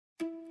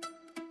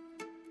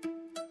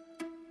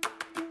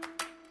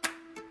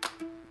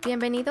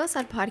Bienvenidos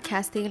al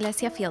podcast de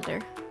Iglesia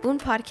Fielder, un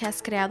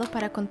podcast creado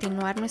para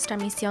continuar nuestra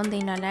misión de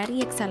inhalar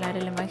y exhalar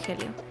el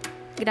Evangelio.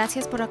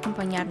 Gracias por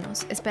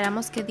acompañarnos.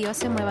 Esperamos que Dios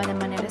se mueva de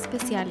manera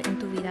especial en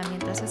tu vida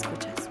mientras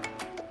escuchas.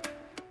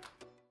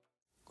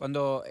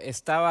 Cuando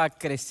estaba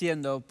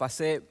creciendo,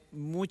 pasé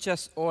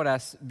muchas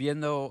horas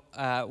viendo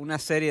una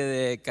serie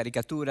de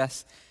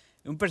caricaturas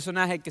de un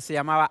personaje que se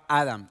llamaba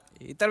Adam.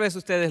 Y tal vez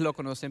ustedes lo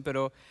conocen,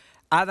 pero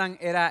Adam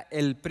era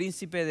el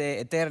príncipe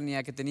de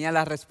Eternia que tenía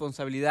la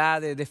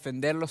responsabilidad de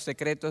defender los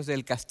secretos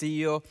del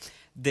castillo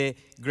de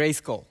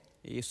Grayskull.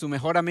 Y su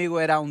mejor amigo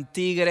era un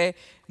tigre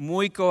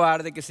muy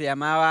cobarde que se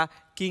llamaba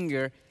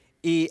Kinger.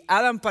 Y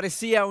Adam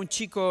parecía un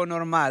chico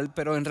normal,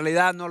 pero en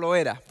realidad no lo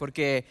era,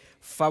 porque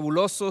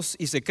fabulosos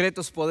y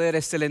secretos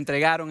poderes se le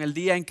entregaron el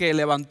día en que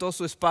levantó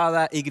su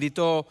espada y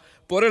gritó: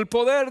 "Por el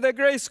poder de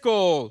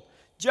Grayskull,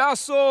 ya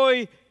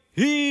soy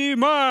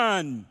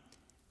He-Man".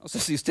 No sé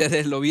si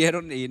ustedes lo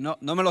vieron y no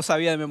me lo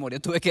sabía de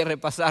memoria, tuve que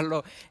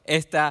repasarlo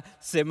esta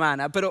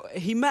semana. Pero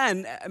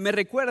He-Man me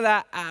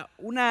recuerda a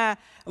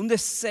un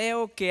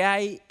deseo que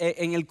hay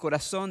en el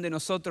corazón de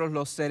nosotros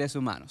los seres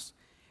humanos.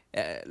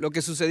 Lo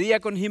que sucedía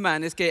con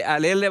He-Man es que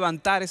al él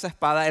levantar esa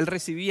espada, él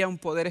recibía un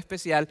poder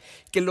especial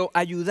que lo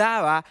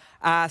ayudaba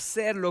a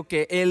hacer lo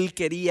que él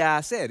quería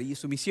hacer. Y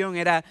su misión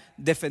era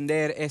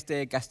defender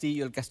este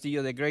castillo, el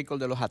castillo de Grayskull,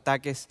 de los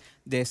ataques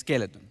de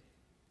Skeleton.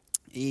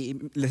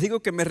 Y les digo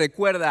que me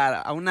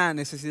recuerda a una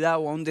necesidad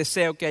o a un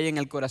deseo que hay en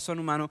el corazón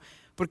humano,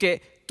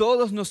 porque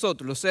todos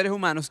nosotros, los seres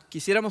humanos,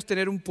 quisiéramos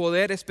tener un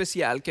poder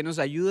especial que nos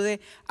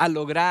ayude a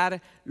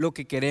lograr lo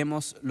que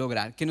queremos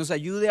lograr, que nos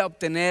ayude a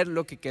obtener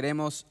lo que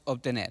queremos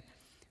obtener.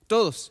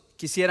 Todos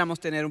quisiéramos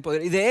tener un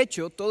poder y de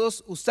hecho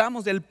todos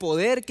usamos el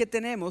poder que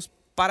tenemos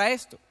para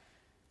esto.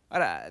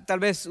 Ahora, tal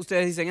vez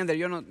ustedes dicen: Ender,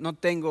 yo no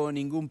tengo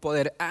ningún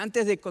poder.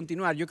 Antes de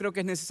continuar, yo creo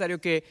que es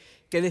necesario que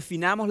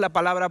definamos la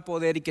palabra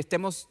poder y que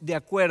estemos de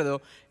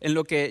acuerdo en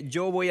lo que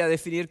yo voy a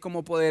definir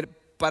como poder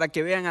para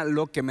que vean a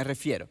lo que me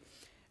refiero.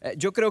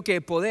 Yo creo que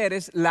poder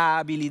es la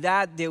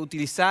habilidad de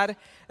utilizar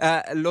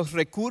los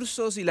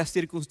recursos y las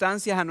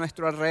circunstancias a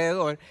nuestro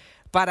alrededor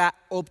para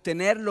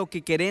obtener lo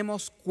que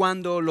queremos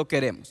cuando lo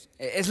queremos.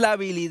 Es la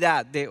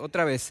habilidad de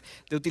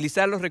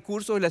utilizar los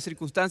recursos y las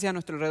circunstancias a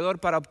nuestro alrededor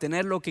para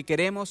obtener lo que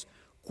queremos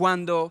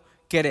cuando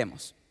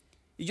queremos.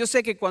 Y yo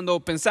sé que cuando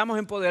pensamos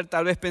en poder,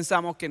 tal vez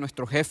pensamos que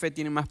nuestro jefe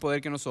tiene más poder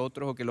que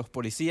nosotros, o que los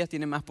policías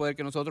tienen más poder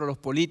que nosotros, los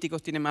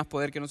políticos tienen más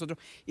poder que nosotros,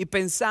 y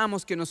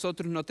pensamos que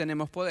nosotros no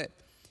tenemos poder.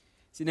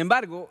 Sin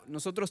embargo,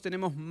 nosotros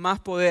tenemos más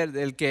poder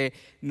del que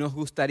nos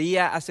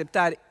gustaría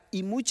aceptar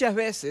y muchas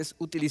veces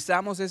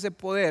utilizamos ese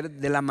poder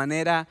de la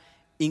manera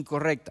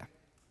incorrecta.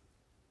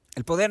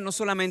 El poder no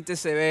solamente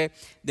se ve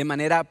de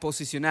manera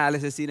posicional,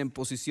 es decir, en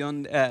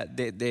posición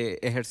de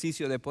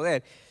ejercicio de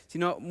poder,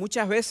 sino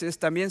muchas veces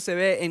también se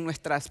ve en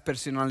nuestras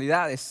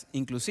personalidades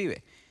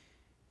inclusive.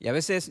 Y a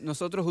veces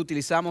nosotros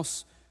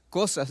utilizamos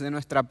cosas de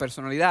nuestra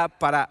personalidad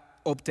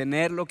para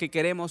obtener lo que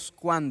queremos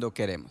cuando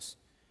queremos.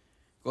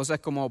 Cosas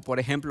como, por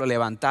ejemplo,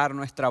 levantar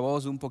nuestra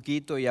voz un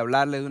poquito y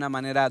hablarle de una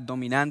manera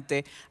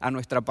dominante a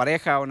nuestra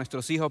pareja o a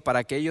nuestros hijos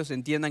para que ellos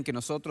entiendan que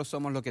nosotros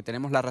somos los que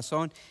tenemos la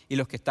razón y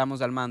los que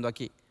estamos al mando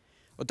aquí.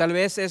 O tal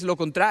vez es lo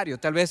contrario,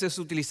 tal vez es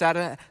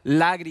utilizar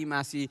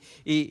lágrimas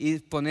y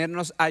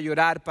ponernos a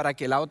llorar para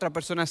que la otra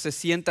persona se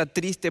sienta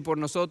triste por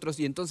nosotros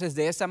y entonces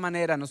de esa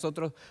manera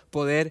nosotros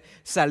poder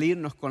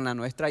salirnos con la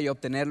nuestra y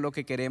obtener lo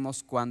que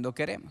queremos cuando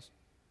queremos.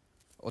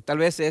 O tal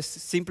vez es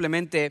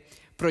simplemente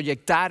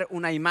proyectar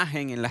una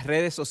imagen en las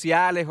redes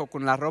sociales o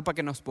con la ropa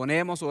que nos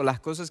ponemos o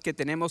las cosas que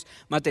tenemos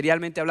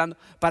materialmente hablando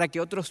para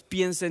que otros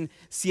piensen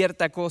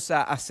cierta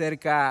cosa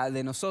acerca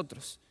de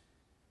nosotros.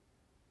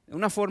 De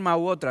una forma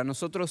u otra,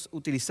 nosotros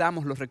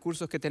utilizamos los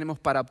recursos que tenemos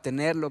para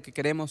obtener lo que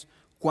queremos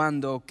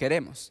cuando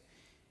queremos,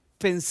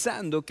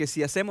 pensando que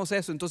si hacemos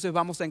eso, entonces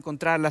vamos a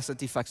encontrar la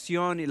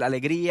satisfacción y la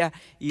alegría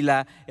y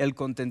el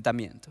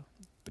contentamiento.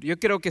 Pero yo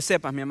quiero que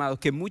sepas, mi amado,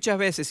 que muchas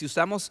veces si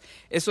usamos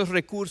esos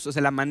recursos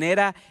de la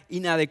manera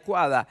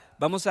inadecuada,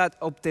 vamos a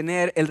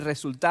obtener el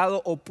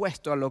resultado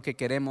opuesto a lo que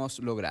queremos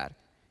lograr.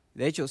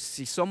 De hecho,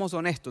 si somos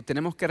honestos,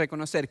 tenemos que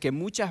reconocer que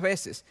muchas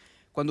veces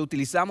cuando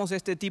utilizamos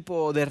este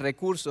tipo de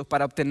recursos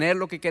para obtener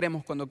lo que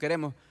queremos cuando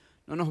queremos,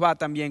 no nos va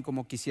tan bien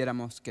como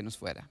quisiéramos que nos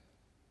fuera.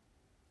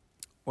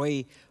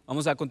 Hoy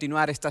vamos a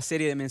continuar esta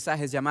serie de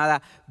mensajes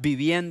llamada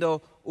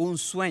Viviendo un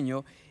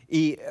Sueño.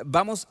 Y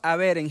vamos a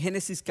ver en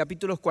Génesis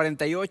capítulos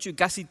 48 y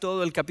casi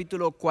todo el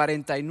capítulo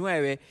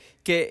 49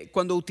 que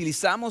cuando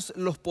utilizamos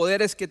los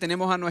poderes que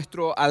tenemos a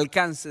nuestro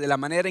alcance de la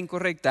manera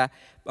incorrecta,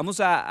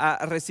 vamos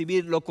a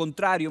recibir lo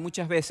contrario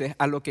muchas veces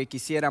a lo que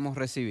quisiéramos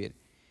recibir.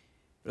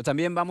 Pero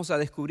también vamos a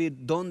descubrir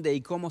dónde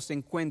y cómo se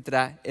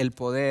encuentra el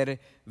poder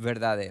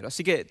verdadero.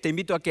 Así que te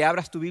invito a que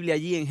abras tu Biblia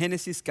allí en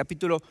Génesis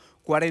capítulo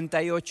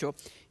 48.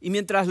 Y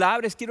mientras la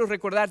abres, quiero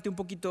recordarte un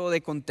poquito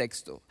de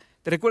contexto.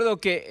 Te recuerdo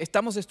que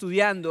estamos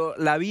estudiando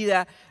la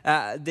vida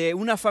de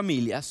una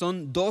familia.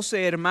 Son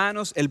 12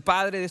 hermanos. El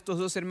padre de estos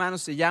 12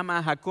 hermanos se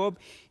llama Jacob.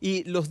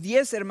 Y los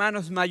 10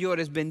 hermanos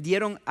mayores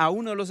vendieron a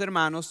uno de los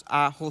hermanos,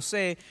 a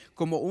José,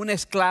 como un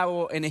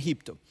esclavo en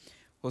Egipto.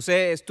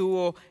 José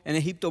estuvo en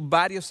Egipto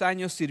varios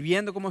años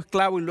sirviendo como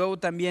esclavo y luego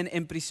también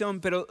en prisión.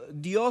 Pero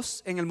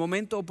Dios en el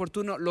momento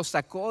oportuno lo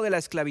sacó de la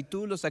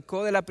esclavitud, lo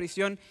sacó de la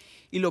prisión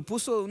y lo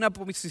puso en una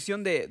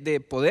posición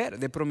de poder,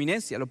 de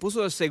prominencia. Lo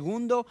puso de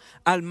segundo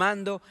al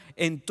mando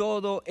en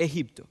todo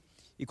Egipto.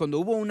 Y cuando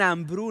hubo una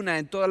hambruna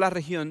en toda la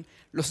región,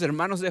 los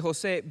hermanos de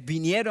José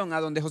vinieron a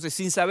donde José,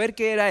 sin saber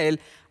que era él,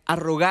 a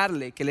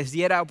rogarle que les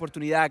diera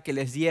oportunidad, que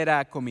les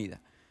diera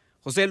comida.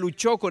 José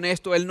luchó con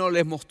esto, él no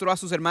les mostró a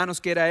sus hermanos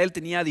que era él,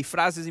 tenía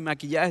disfraces y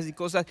maquillajes y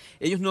cosas,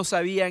 ellos no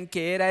sabían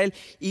que era él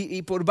y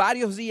por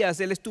varios días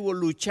él estuvo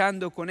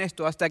luchando con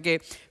esto hasta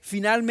que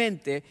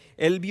finalmente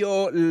él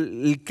vio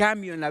el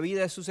cambio en la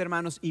vida de sus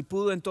hermanos y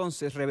pudo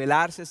entonces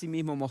revelarse a sí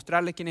mismo,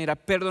 mostrarles quién era,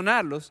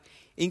 perdonarlos,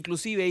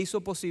 inclusive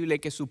hizo posible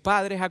que su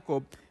padre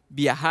Jacob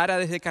viajara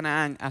desde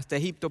Canaán hasta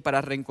Egipto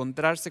para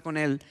reencontrarse con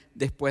él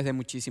después de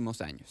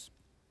muchísimos años.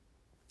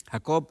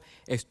 Jacob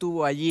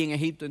estuvo allí en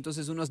Egipto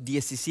entonces unos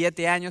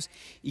 17 años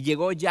y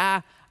llegó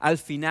ya al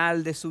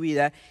final de su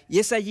vida. Y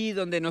es allí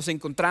donde nos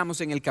encontramos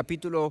en el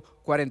capítulo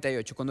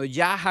 48, cuando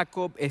ya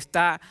Jacob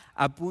está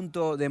a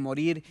punto de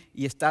morir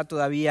y está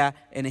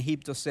todavía en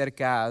Egipto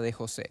cerca de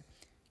José.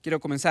 Quiero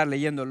comenzar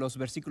leyendo los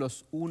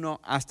versículos 1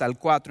 hasta el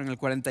 4 en el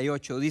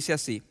 48. Dice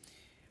así: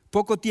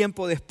 poco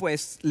tiempo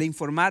después le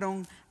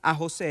informaron a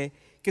José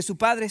que su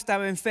padre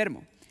estaba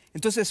enfermo.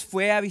 Entonces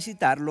fue a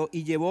visitarlo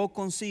y llevó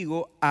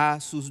consigo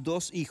a sus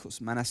 2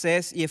 hijos,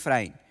 Manasés y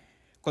Efraín.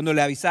 Cuando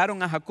le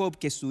avisaron a Jacob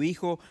que su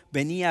hijo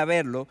venía a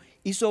verlo,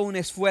 hizo un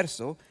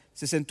esfuerzo,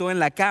 se sentó en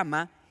la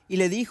cama y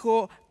le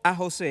dijo a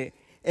José: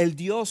 el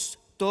Dios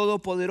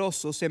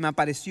Todopoderoso se me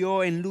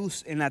apareció en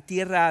luz en la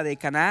tierra de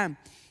Canaán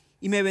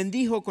y me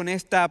bendijo con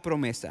esta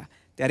promesa: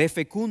 te haré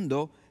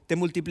fecundo, te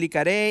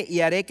multiplicaré y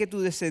haré que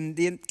tus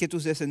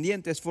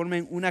descendientes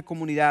formen una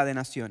comunidad de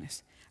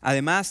naciones.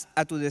 Además,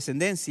 a tu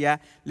descendencia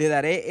le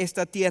daré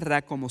esta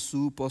tierra como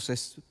su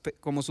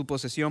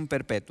posesión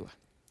perpetua.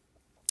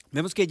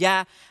 Vemos que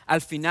ya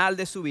al final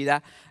de su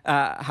vida,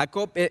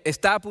 Jacob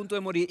está a punto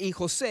de morir y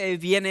José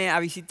viene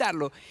a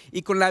visitarlo.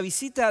 Y con la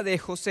visita de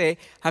José,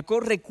 Jacob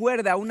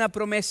recuerda una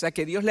promesa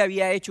que Dios le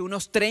había hecho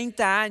unos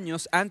 30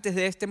 años antes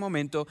de este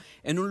momento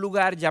en un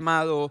lugar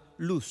llamado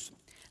Luz.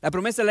 La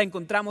promesa la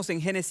encontramos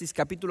en Génesis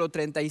capítulo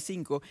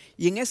 35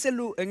 y en ese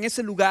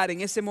lugar,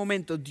 en ese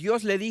momento,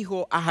 Dios le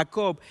dijo a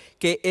Jacob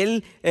que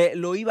él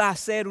lo iba a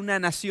hacer una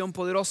nación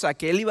poderosa,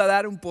 que él iba a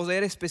dar un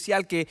poder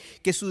especial,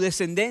 que su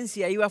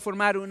descendencia iba a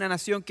formar una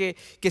nación que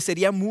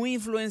sería muy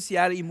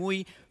influencial y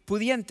muy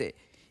pudiente.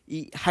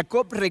 Y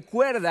Jacob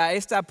recuerda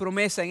esta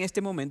promesa en este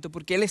momento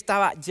porque él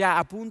estaba ya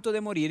a punto de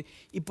morir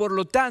y por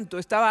lo tanto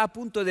estaba a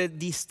punto de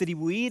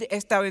distribuir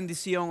esta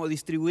bendición o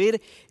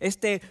distribuir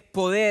este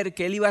poder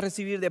que él iba a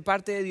recibir de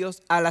parte de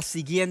Dios a la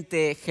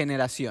siguiente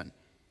generación.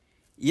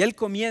 Y él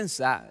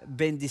comienza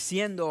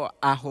bendiciendo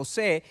a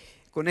José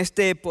con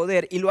este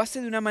poder y lo hace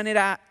de una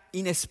manera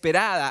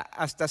inesperada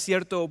hasta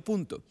cierto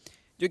punto.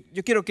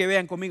 Yo quiero que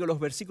vean conmigo los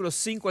versículos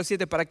 5 al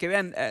 7 para que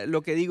vean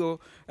lo que digo,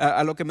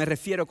 a lo que me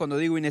refiero cuando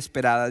digo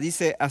inesperada.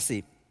 Dice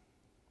así: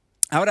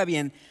 ahora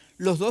bien,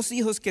 los 2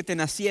 hijos que te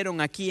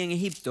nacieron aquí en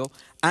Egipto,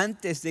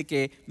 antes de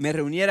que me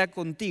reuniera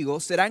contigo,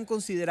 serán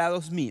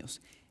considerados míos.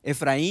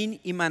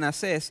 Efraín y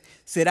Manasés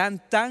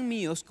serán tan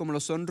míos como lo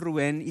son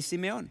Rubén y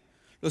Simeón.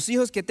 Los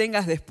hijos que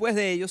tengas después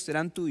de ellos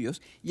serán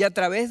tuyos y a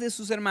través de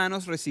sus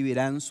hermanos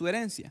recibirán su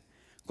herencia.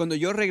 Cuando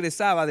yo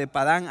regresaba de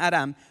Padán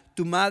Aram,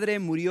 tu madre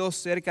murió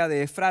cerca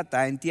de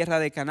Efrata, en tierra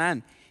de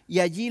Canaán, y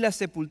allí la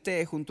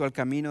sepulté junto al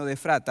camino de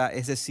Efrata,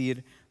 es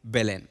decir,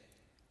 Belén.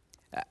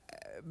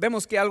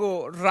 Vemos que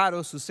algo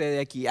raro sucede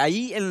aquí.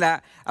 Ahí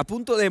a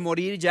punto de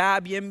morir, ya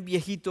bien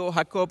viejito,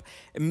 Jacob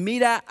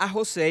mira a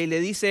José y le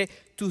dice: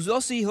 tus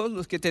 2 hijos,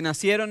 los que te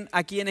nacieron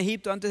aquí en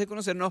Egipto antes de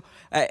conocernos,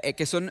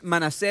 que son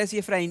Manasés y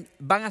Efraín,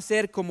 van a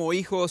ser como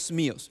hijos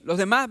míos. Los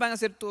demás van a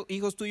ser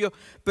hijos tuyos,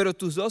 pero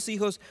tus 2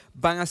 hijos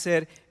van a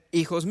ser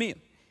hijos míos.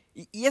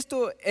 Y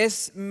esto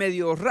es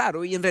medio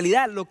raro y en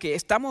realidad lo que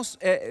estamos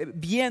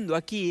viendo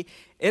aquí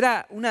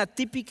era una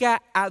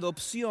típica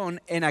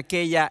adopción en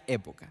aquella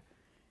época.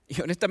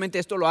 Y honestamente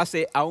esto lo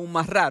hace aún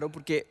más raro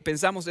porque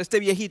pensamos, este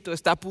viejito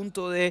está a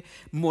punto de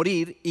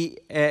morir y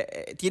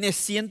tiene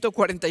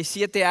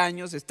 147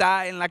 años,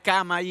 está en la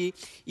cama allí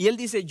y él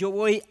dice: yo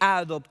voy a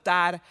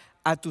adoptar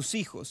a tus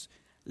hijos.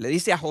 Le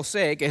dice a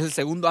José, que es el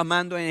segundo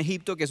amando en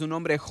Egipto, que es un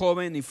hombre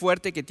joven y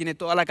fuerte que tiene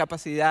toda la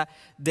capacidad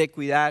de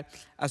cuidar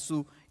a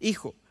su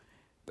hijo.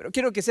 Pero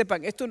quiero que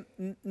sepan, esto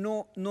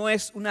no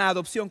es una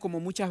adopción como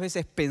muchas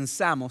veces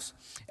pensamos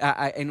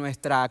en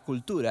nuestra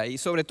cultura y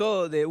sobre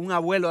todo de un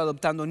abuelo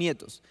adoptando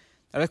nietos.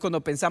 Tal vez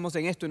cuando pensamos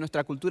en esto en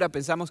nuestra cultura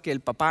pensamos que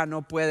el papá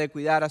no puede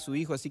cuidar a su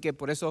hijo, así que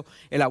por eso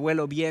el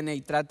abuelo viene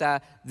y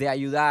trata de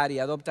ayudar y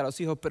adopta a los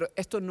hijos, pero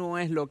esto no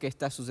es lo que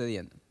está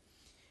sucediendo.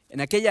 En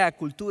aquella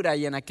cultura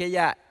y en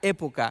aquella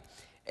época,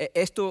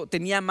 esto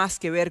tenía más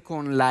que ver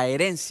con la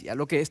herencia.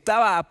 Lo que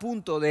estaba a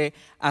punto de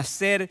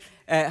hacer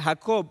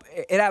Jacob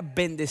era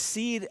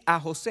bendecir a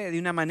José de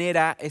una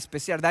manera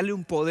especial, darle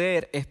un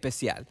poder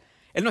especial.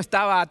 Él no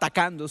estaba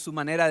atacando su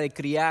manera de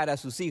criar a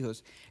sus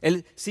hijos.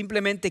 Él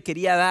simplemente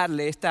quería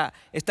darle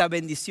esta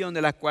bendición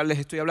de la cual les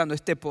estoy hablando,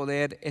 este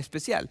poder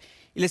especial.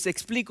 Y les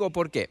explico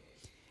por qué.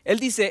 Él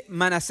dice,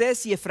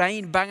 Manasés y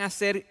Efraín van a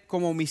ser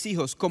como mis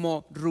hijos,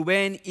 como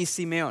Rubén y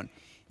Simeón.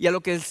 Y a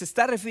lo que él se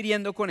está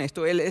refiriendo con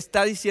esto, él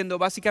está diciendo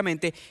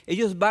básicamente,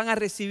 ellos van a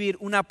recibir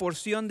una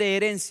porción de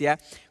herencia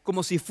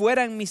como si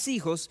fueran mis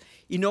hijos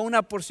y no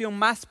una porción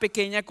más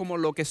pequeña como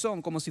lo que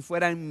son, como si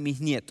fueran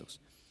mis nietos.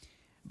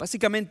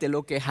 Básicamente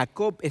lo que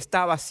Jacob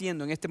estaba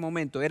haciendo en este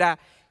momento era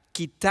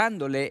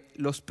quitándole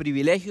los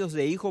privilegios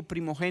de hijo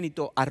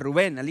primogénito a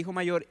Rubén, al hijo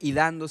mayor, y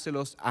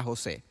dándoselos a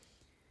José.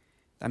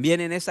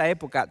 También en esa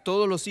época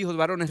todos los hijos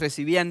varones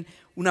recibían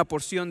una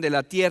porción de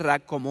la tierra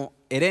como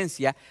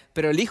herencia,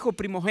 pero el hijo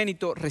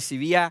primogénito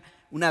recibía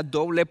una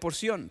doble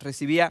porción,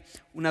 recibía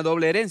una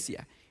doble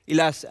herencia. Y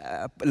las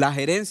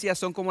herencias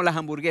son como las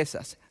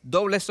hamburguesas,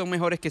 dobles son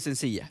mejores que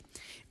sencillas.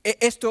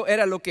 Esto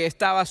era lo que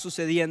estaba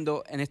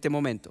sucediendo en este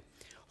momento.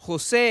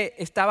 José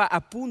estaba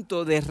a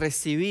punto de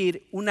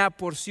recibir una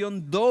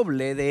porción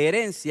doble de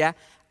herencia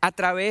a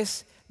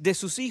través de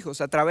sus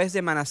hijos, a través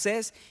de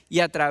Manasés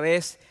y a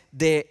través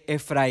de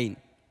Efraín.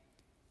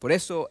 Por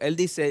eso él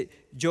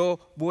dice,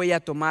 yo voy a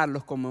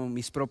tomarlos como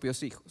mis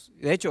propios hijos.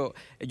 De hecho,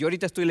 yo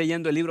ahorita estoy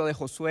leyendo el libro de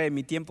Josué en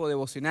mi tiempo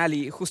devocional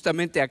y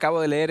justamente acabo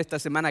de leer esta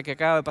semana que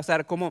acaba de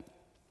pasar cómo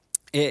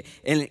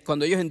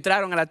cuando ellos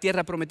entraron a la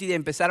tierra prometida y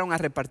empezaron a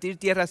repartir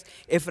tierras,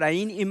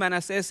 Efraín y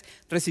Manasés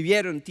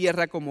recibieron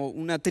tierra como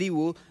una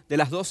tribu de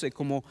las 12,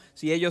 como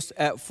si ellos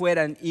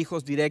fueran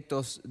hijos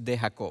directos de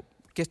Jacob.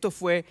 Que esto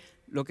fue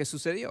lo que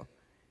sucedió.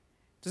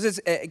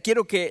 Entonces,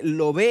 quiero que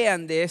lo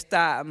vean de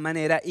esta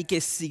manera y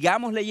que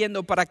sigamos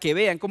leyendo para que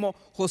vean cómo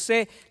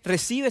José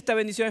recibe esta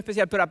bendición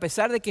especial, pero a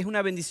pesar de que es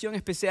una bendición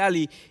especial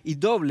y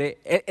doble,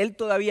 él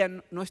todavía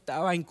no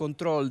estaba en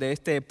control de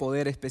este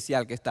poder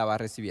especial que estaba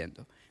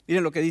recibiendo.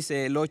 Miren lo que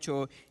dice el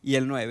 8 y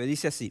el 9.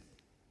 Dice así: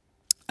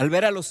 al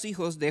ver a los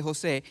hijos de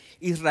José,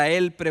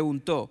 Israel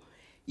preguntó,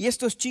 ¿y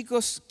estos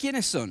chicos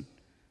quiénes son?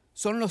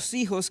 Son los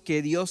hijos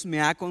que Dios me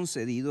ha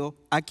concedido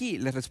aquí,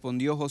 le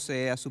respondió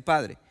José a su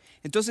padre.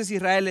 Entonces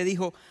Israel le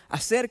dijo,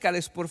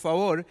 acércales por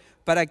favor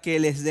para que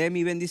les dé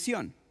mi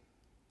bendición.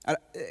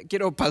 Ahora,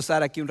 quiero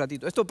pausar aquí un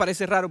ratito. Esto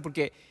parece raro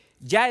porque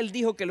ya él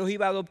dijo que los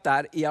iba a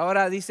adoptar y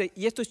ahora dice,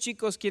 ¿y estos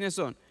chicos quiénes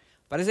son?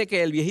 Parece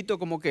que el viejito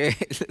como que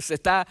se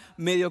está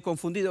medio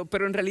confundido,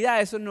 pero en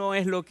realidad eso no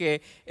es lo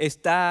que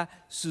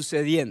está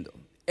sucediendo.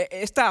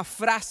 Esta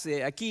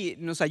frase aquí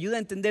nos ayuda a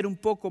entender un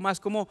poco más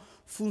cómo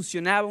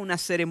funcionaba una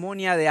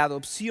ceremonia de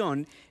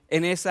adopción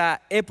en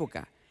esa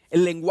época.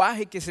 El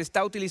lenguaje que se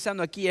está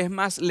utilizando aquí es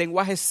más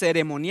lenguaje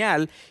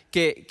ceremonial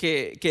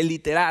que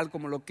literal,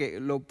 como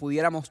lo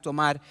pudiéramos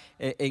tomar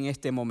en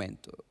este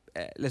momento.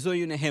 Les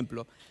doy un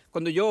ejemplo.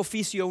 Cuando yo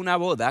oficio una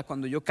boda,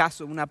 cuando yo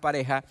caso una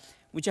pareja,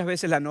 muchas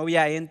veces la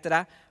novia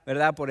entra,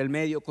 ¿verdad?, por el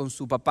medio con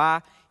su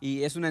papá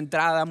y es una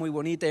entrada muy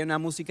bonita y una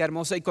música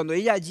hermosa. Y cuando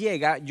ella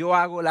llega, yo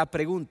hago la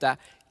pregunta,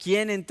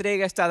 ¿quién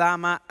entrega esta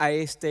dama a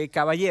este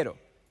caballero?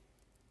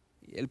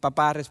 Y el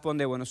papá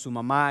responde, bueno, su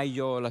mamá y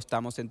yo la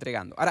estamos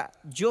entregando. Ahora,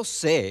 yo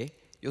soy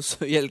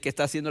el que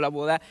está haciendo la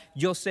boda,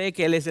 yo sé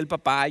que él es el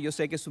papá, yo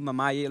sé que su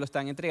mamá y ella lo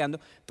están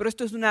entregando, pero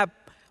esto es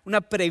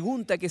una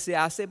pregunta que se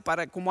hace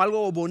como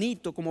algo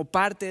bonito, como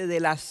parte de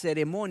la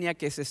ceremonia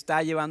que se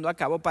está llevando a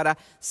cabo para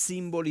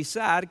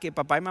simbolizar que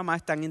papá y mamá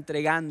están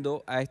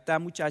entregando a esta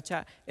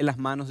muchacha en las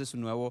manos de su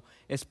nuevo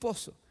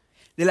esposo.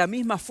 De la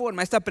misma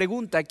forma, esta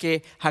pregunta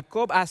que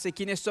Jacob hace,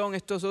 ¿quiénes son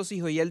estos dos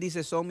hijos? Y él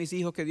dice, son mis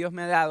hijos que Dios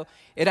me ha dado,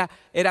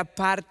 era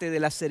parte de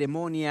la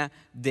ceremonia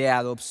de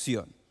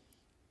adopción.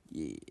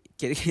 Y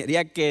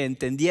quería que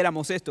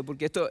entendiéramos esto,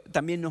 porque esto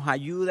también nos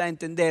ayuda a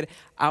entender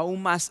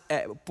aún más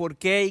por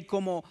qué y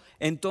cómo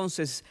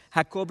entonces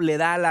Jacob le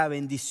da la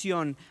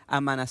bendición a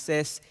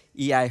Manasés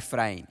y a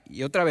Efraín.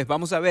 Y otra vez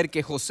vamos a ver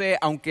que José,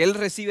 aunque él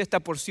recibe esta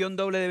porción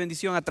doble de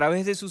bendición a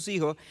través de sus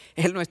hijos,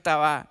 él no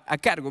estaba a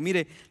cargo.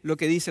 Mire lo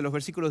que dice los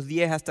versículos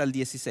 10 hasta el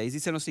 16.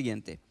 Dice lo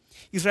siguiente: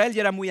 Israel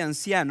ya era muy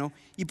anciano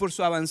y por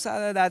su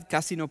avanzada edad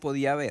casi no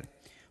podía ver.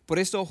 Por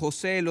eso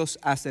José los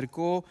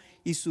acercó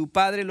y su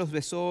padre los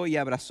besó y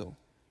abrazó.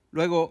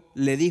 Luego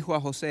le dijo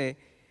a José,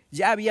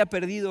 ya había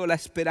perdido la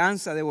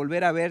esperanza de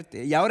volver a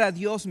verte y ahora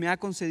Dios me ha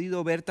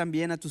concedido ver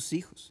también a tus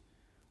hijos.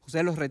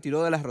 José los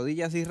retiró de las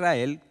rodillas de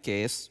Israel,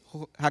 que es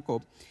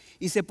Jacob,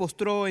 y se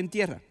postró en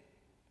tierra.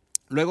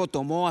 Luego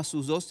tomó a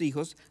sus dos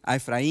hijos, a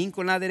Efraín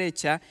con la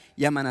derecha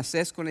y a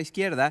Manasés con la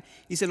izquierda,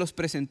 y se los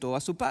presentó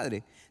a su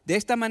padre. De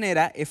esta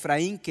manera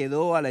Efraín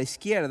quedó a la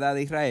izquierda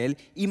de Israel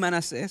y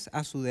Manasés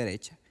a su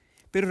derecha.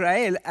 Pero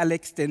Israel, al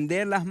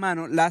extender las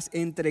manos, las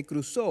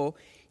entrecruzó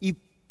y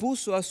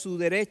puso a su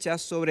derecha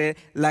sobre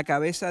la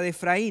cabeza de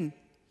Efraín,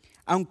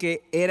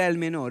 aunque era el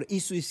menor,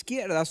 y su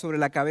izquierda sobre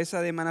la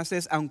cabeza de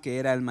Manasés, aunque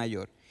era el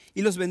mayor.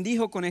 Y los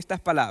bendijo con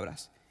estas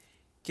palabras: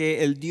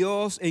 que el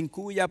Dios en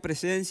cuya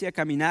presencia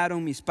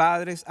caminaron mis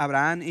padres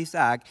Abraham e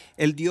Isaac,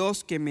 el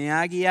Dios que me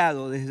ha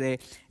guiado desde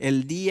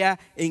el día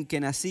en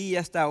que nací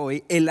hasta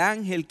hoy, el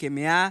ángel que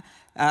me ha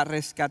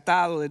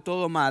rescatado de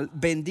todo mal,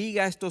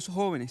 bendiga a estos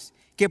jóvenes,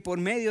 que por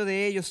medio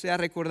de ellos sea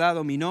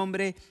recordado mi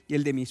nombre y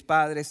el de mis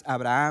padres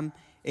Abraham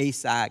e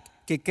Isaac,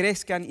 que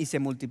crezcan y se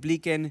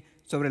multipliquen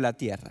sobre la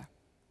tierra.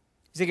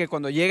 Así que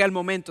cuando llega el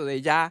momento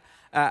de ya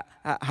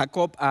a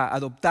Jacob a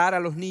adoptar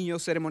a los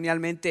niños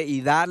ceremonialmente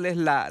y darles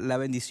la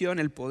bendición,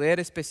 el poder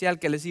especial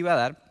que les iba a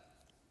dar,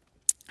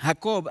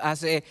 Jacob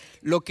hace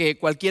lo que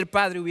cualquier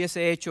padre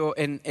hubiese hecho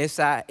en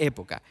esa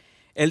época.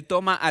 Él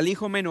toma al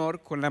hijo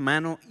menor con la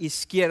mano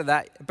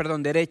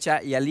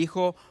derecha y al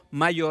hijo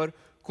mayor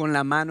con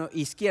la mano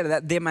izquierda,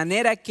 de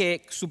manera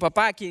que su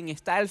papá, quien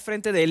está al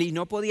frente de él y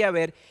no podía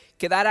ver,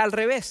 quedara al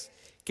revés,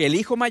 que el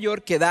hijo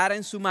mayor quedara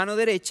en su mano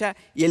derecha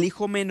y el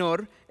hijo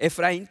menor,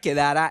 Efraín,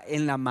 quedara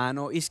en la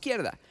mano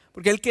izquierda.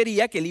 Porque él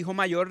quería que el hijo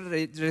mayor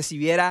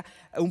recibiera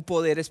un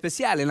poder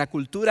especial. En la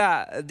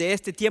cultura de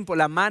este tiempo,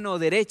 la mano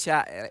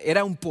derecha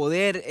era un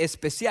poder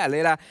especial.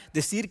 Era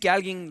decir que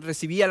alguien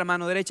recibía la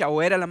mano derecha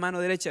o era la mano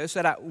derecha, eso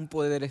era un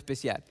poder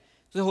especial.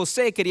 Entonces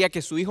José quería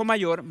que su hijo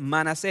mayor,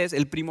 Manasés,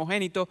 el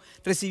primogénito,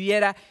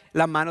 recibiera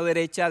la mano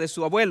derecha de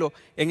su abuelo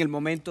en el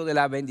momento de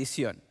la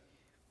bendición.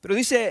 Pero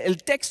dice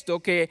el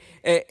texto que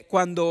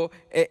cuando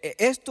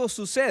esto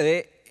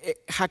sucede,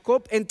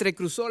 Jacob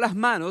entrecruzó las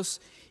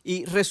manos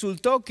y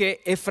resultó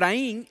que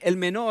Efraín, el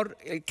menor,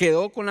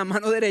 quedó con la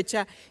mano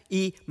derecha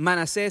y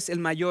Manasés, el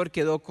mayor,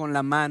 quedó con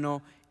la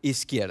mano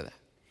izquierda.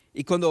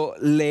 Y cuando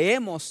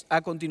leemos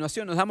a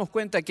continuación nos damos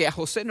cuenta que a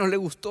José no le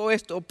gustó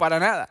esto para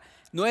nada.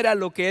 No era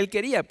lo que él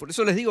quería, por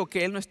eso les digo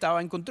que él no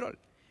estaba en control.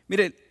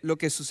 Mire lo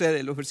que sucede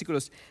en los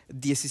versículos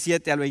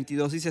 17 al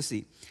 22, dice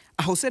así.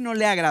 A José no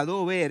le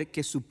agradó ver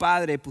que su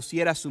padre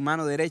pusiera su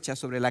mano derecha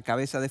sobre la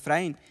cabeza de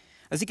Efraín.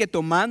 Así que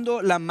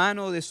tomando la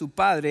mano de su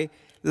padre,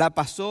 la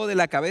pasó de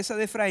la cabeza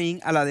de Efraín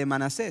a la de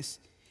Manasés,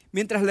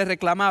 mientras le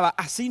reclamaba,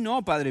 así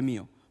no, padre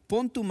mío,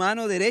 pon tu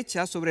mano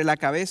derecha sobre la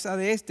cabeza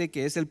de este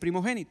que es el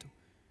primogénito.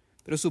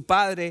 Pero su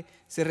padre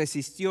se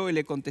resistió y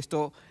le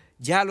contestó,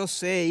 ya lo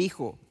sé,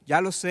 hijo,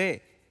 ya lo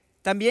sé.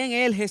 También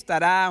él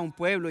gestará a un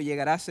pueblo y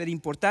llegará a ser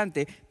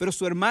importante, pero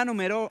su hermano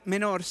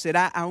menor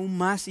será aún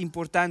más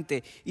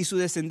importante y su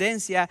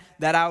descendencia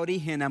dará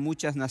origen a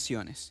muchas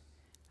naciones.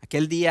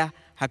 Aquel día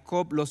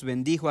Jacob los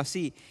bendijo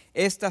así.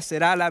 Esta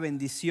será la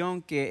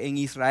bendición que en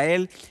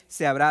Israel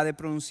se habrá de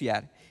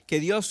pronunciar.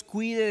 Que Dios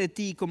cuide de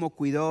ti como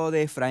cuidó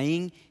de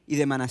Efraín y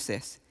de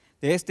Manasés.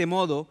 De este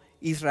modo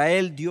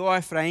Israel dio a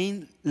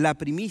Efraín la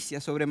primicia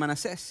sobre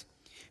Manasés.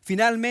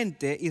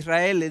 Finalmente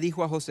Israel le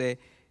dijo a José,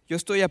 yo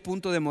estoy a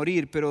punto de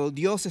morir, pero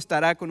Dios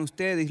estará con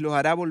ustedes y los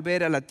hará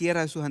volver a la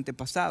tierra de sus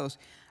antepasados.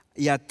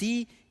 Y a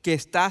ti que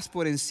estás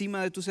por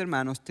encima de tus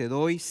hermanos, te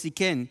doy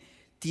Siquén,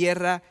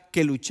 tierra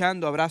que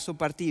luchando a brazo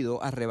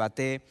partido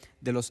arrebaté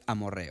de los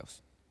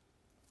amorreos.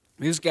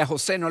 Es que a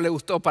José no le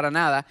gustó para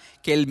nada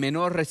que el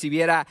menor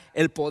recibiera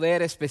el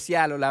poder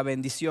especial o la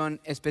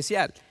bendición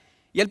especial.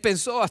 Y él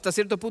pensó hasta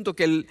cierto punto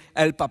que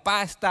el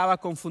papá estaba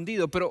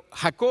confundido, pero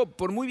Jacob,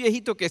 por muy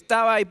viejito que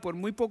estaba y por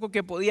muy poco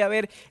que podía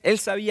ver, él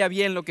sabía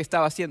bien lo que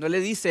estaba haciendo. Él le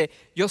dice,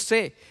 yo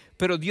sé,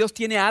 pero Dios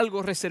tiene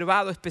algo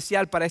reservado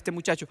especial para este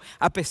muchacho.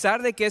 A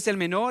pesar de que es el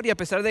menor y a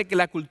pesar de que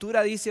la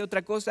cultura dice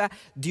otra cosa,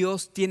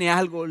 Dios tiene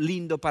algo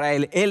lindo para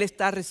él. Él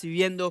está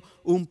recibiendo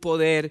un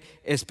poder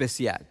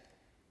especial.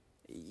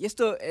 Y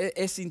esto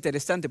es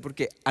interesante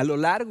porque a lo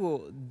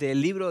largo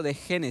del libro de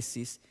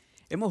Génesis,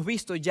 hemos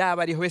visto ya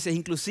varias veces,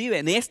 inclusive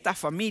en esta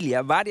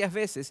familia, varias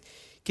veces,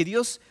 que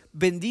Dios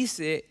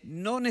bendice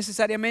no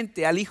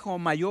necesariamente al hijo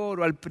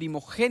mayor o al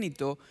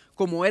primogénito,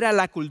 como era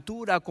la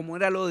cultura, como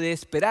era lo de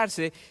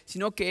esperarse,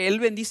 sino que Él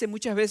bendice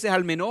muchas veces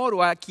al menor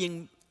o a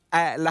quien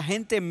la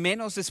gente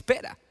menos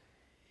espera.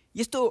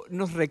 Y esto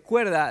nos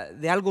recuerda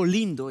de algo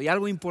lindo y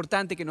algo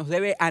importante que nos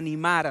debe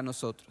animar a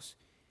nosotros.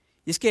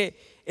 Y es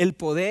que el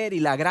poder y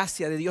la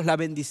gracia de Dios, la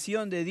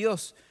bendición de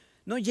Dios,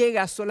 no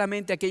llega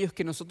solamente a aquellos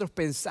que nosotros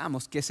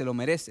pensamos que se lo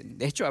merecen.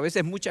 De hecho,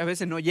 muchas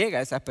veces no llega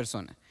a esas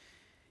personas.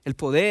 El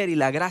poder y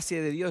la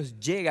gracia de Dios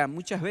llega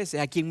muchas veces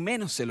a quien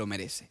menos se lo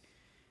merece,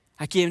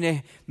 a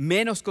quienes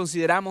menos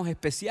consideramos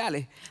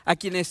especiales, a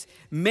quienes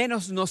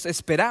menos nos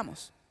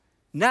esperamos.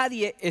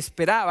 Nadie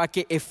esperaba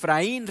que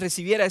Efraín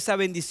recibiera esa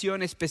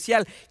bendición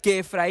especial, que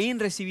Efraín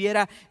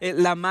recibiera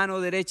la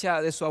mano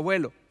derecha de su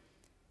abuelo.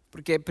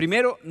 Porque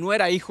primero, no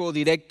era hijo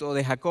directo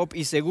de Jacob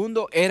y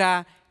segundo,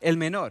 era el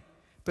menor.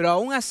 Pero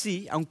aún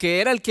así, aunque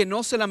era el que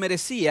no se la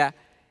merecía,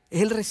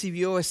 él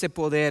recibió ese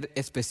poder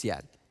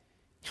especial.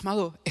 Mi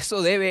amado,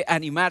 eso debe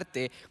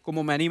animarte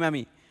como me anima a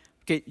mí.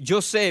 Que yo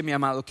sé, mi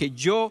amado, que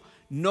yo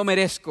no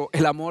merezco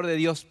el amor de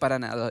Dios para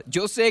nada.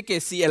 Yo sé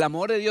que si el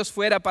amor de Dios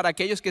fuera para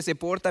aquellos que se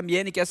portan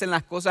bien y que hacen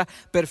las cosas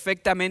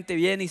perfectamente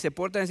bien y se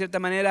portan de cierta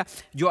manera,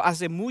 yo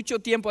hace mucho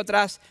tiempo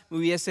atrás me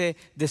hubiese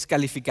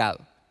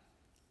descalificado.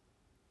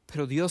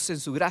 Pero Dios en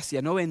su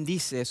gracia no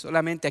bendice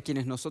solamente a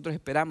quienes nosotros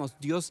esperamos.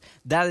 Dios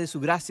da de su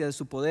gracia, de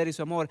su poder y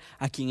su amor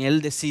a quien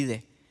Él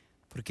decide.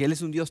 porque Él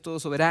es un Dios todo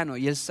soberano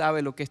y Él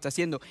sabe lo que está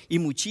haciendo. Y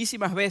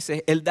muchísimas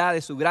veces Él da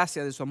de su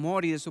gracia, de su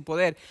amor y de su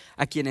poder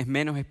a quienes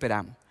menos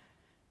esperamos,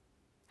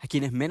 a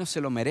quienes menos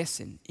se lo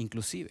merecen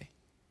inclusive.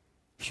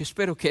 Yo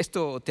espero que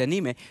esto te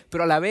anime,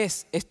 pero a la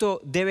vez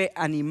esto debe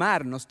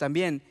animarnos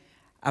también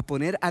a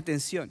poner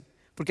atención.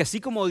 Porque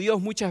así como Dios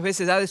muchas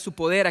veces da de su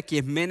poder a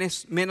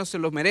quienes menos se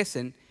lo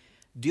merecen,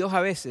 Dios a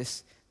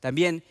veces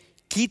también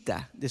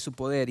quita de su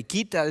poder y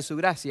quita de su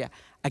gracia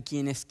a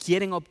quienes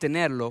quieren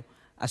obtenerlo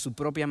a su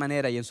propia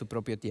manera y en su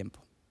propio tiempo.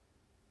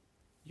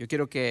 Yo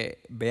quiero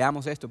que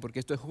veamos esto porque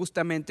esto es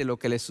justamente lo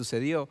que le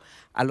sucedió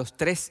a los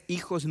 3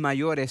 hijos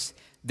mayores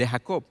de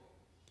Jacob.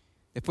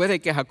 Después de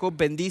que Jacob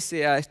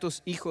bendice a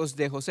estos hijos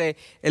de José,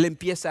 él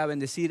empieza a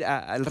bendecir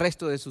al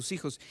resto de sus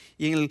hijos.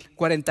 Y en el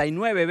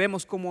 49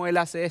 vemos cómo él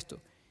hace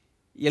esto.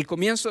 Y el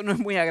comienzo no es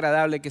muy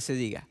agradable que se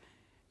diga.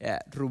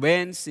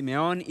 Rubén,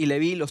 Simeón y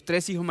Leví, los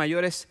 3 hijos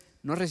mayores,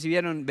 no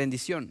recibieron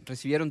bendición,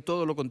 recibieron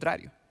todo lo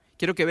contrario.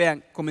 Quiero que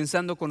vean,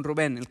 comenzando con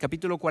Rubén, el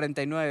capítulo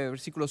 49,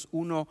 versículos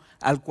 1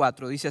 al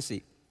 4, dice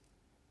así.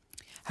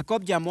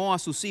 Jacob llamó a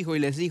sus hijos y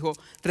les dijo,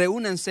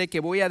 reúnanse que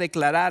voy a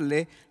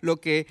declararle lo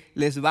que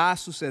les va a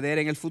suceder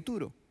en el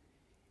futuro.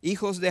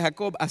 Hijos de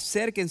Jacob,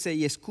 acérquense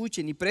y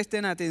escuchen y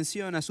presten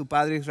atención a su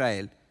padre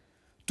Israel.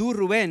 Tú,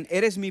 Rubén,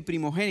 eres mi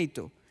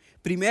primogénito,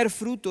 primer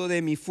fruto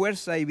de mi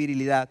fuerza y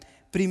virilidad,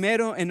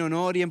 primero en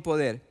honor y en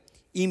poder,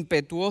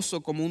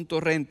 impetuoso como un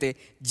torrente,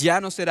 ya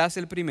no serás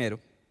el primero.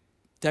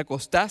 Te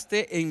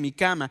acostaste en mi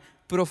cama,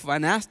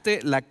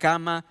 profanaste la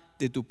cama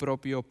de tu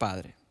propio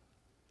padre.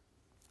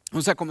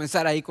 Vamos a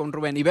comenzar ahí con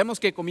Rubén y vemos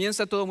que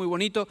comienza todo muy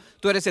bonito.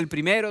 Tú eres el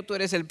primero, tú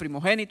eres el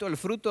primogénito, el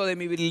fruto de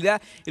mi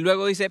virilidad. Y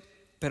luego dice,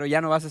 pero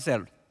ya no vas a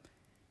hacerlo.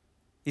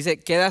 Dice,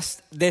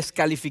 quedas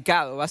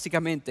descalificado,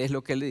 básicamente es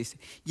lo que él le dice.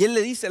 Y él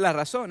le dice la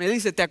razón. Él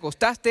dice, te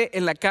acostaste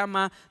en la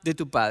cama de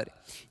tu padre.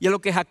 Y a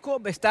lo que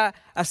Jacob está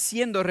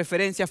haciendo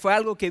referencia fue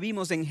algo que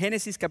vimos en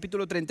Génesis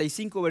capítulo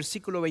 35,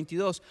 versículo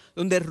 22,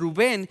 donde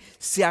Rubén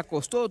se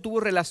acostó,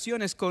 tuvo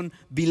relaciones con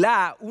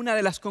Bilhá, una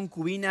de las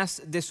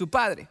concubinas de su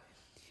padre.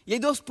 Y hay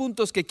 2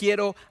 puntos que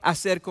quiero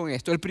hacer con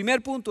esto. El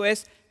primer punto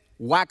es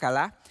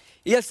guácala.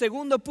 Y el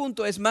segundo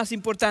punto es más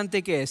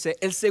importante que ese.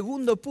 El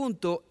segundo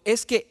punto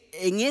es que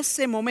en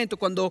ese momento,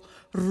 cuando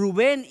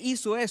Rubén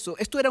hizo eso,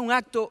 esto era un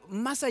acto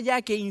más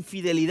allá que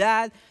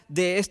infidelidad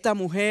de esta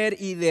mujer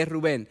y de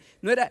Rubén.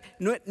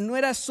 No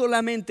era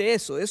solamente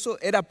eso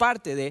era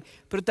parte de,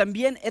 pero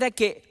también era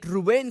que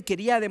Rubén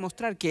quería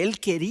demostrar que él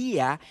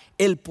quería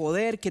el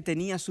poder que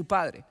tenía su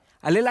padre.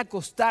 Al él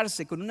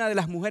acostarse con una de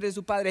las mujeres de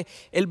su padre,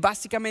 él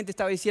básicamente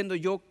estaba diciendo,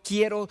 yo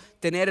quiero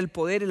tener el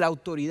poder y la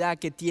autoridad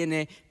que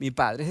tiene mi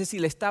padre. Es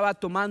decir, le estaba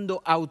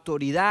tomando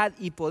autoridad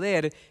y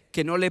poder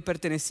que no le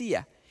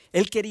pertenecía.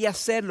 Él quería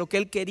hacer lo que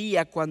él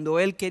quería cuando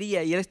él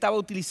quería y él estaba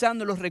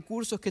utilizando los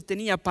recursos que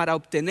tenía para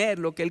obtener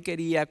lo que él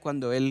quería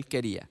cuando él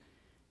quería.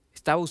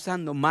 Estaba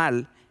usando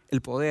mal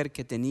el poder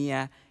que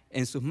tenía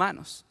en sus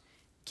manos.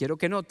 Quiero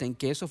que noten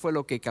que eso fue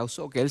lo que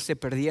causó que él se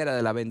perdiera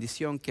de la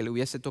bendición que le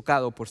hubiese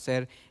tocado por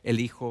ser el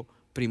hijo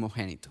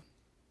primogénito.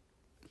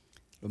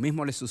 Lo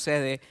mismo le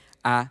sucede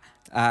a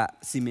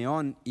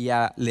Simeón y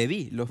a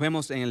Leví. Los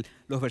vemos en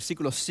los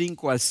versículos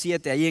 5 al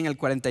 7, ahí en el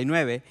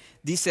 49.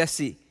 Dice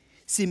así,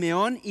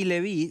 Simeón y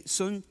Leví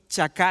son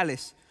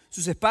chacales,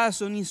 sus espadas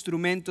son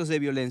instrumentos de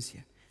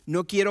violencia.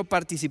 No quiero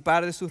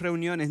participar de sus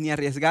reuniones ni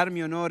arriesgar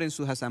mi honor en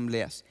sus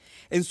asambleas.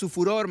 En su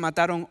furor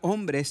mataron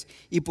hombres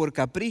y por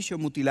capricho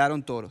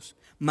mutilaron toros.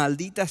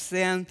 Malditas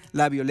sean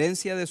la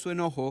violencia de su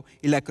enojo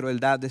y la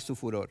crueldad de su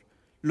furor.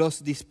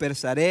 Los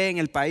dispersaré en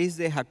el país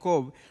de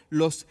Jacob,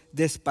 los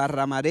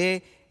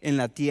desparramaré en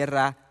la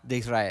tierra de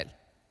Israel.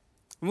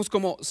 Vemos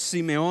como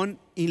Simeón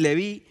y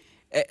Leví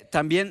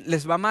también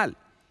les va mal.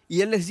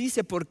 Y él les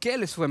dice por qué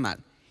les fue mal.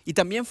 Y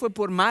también fue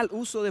por mal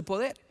uso de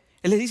poder.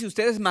 Él les dice,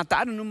 ustedes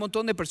mataron un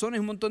montón de personas,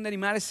 un montón de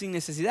animales sin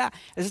necesidad.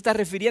 Él se está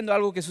refiriendo a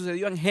algo que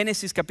sucedió en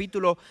Génesis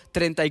capítulo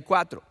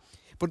 34.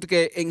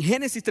 Porque en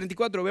Génesis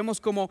 34 vemos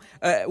como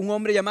un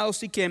hombre llamado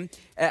Siquem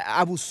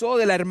abusó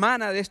de la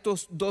hermana de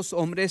estos 2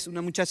 hombres,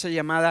 una muchacha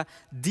llamada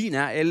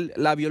Dina. Él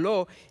la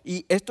violó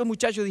y estos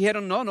muchachos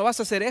dijeron, no vas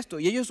a hacer esto.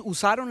 Y ellos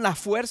usaron la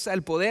fuerza,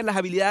 el poder, las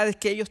habilidades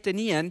que ellos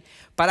tenían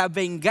para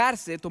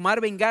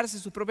tomar vengarse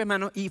en sus propias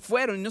manos. Y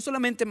fueron, y no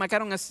solamente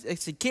mataron a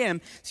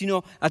Siquem,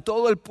 sino a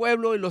todo el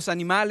pueblo y los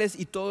animales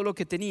y todo lo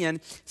que tenían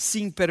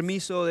sin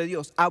permiso de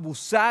Dios.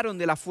 Abusaron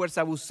de la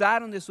fuerza,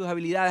 abusaron de sus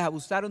habilidades,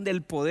 abusaron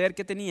del poder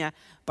que tenía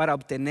para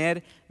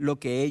obtener lo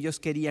que ellos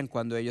querían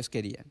cuando ellos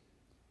querían.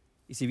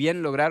 Y si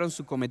bien lograron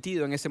su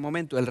cometido en ese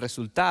momento, el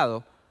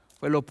resultado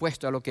fue lo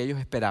opuesto a lo que ellos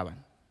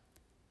esperaban.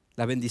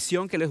 La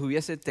bendición que les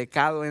hubiese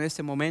tocado en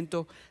ese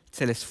momento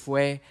se les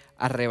fue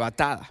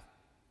arrebatada.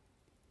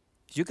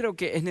 Yo creo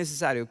que es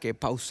necesario que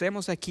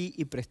pausemos aquí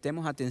y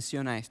prestemos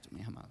atención a esto,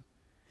 mis amados.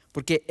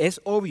 Porque es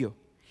obvio,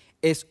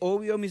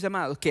 mis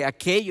amados, que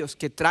aquellos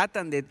que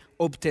tratan de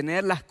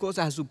obtener las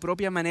cosas a su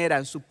propia manera,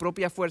 en su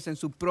propia fuerza, en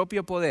su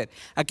propio poder,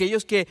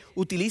 aquellos que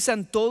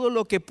utilizan todo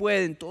lo que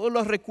pueden, todos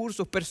los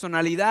recursos,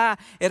 personalidad,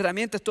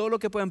 herramientas, todo lo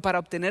que pueden para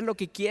obtener lo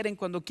que quieren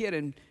cuando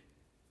quieren,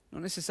 no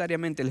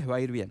necesariamente les va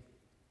a ir bien.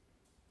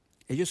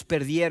 Ellos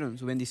perdieron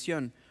su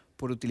bendición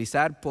por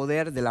utilizar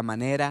poder de la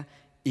manera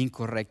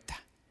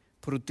incorrecta,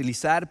 por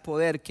utilizar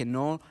poder que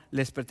no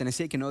les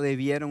pertenecía y que no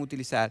debieron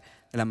utilizar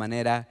de la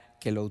manera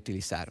que lo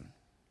utilizaron.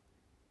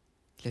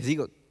 Les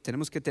digo,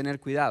 tenemos que tener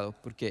cuidado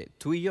porque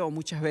tú y yo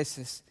muchas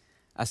veces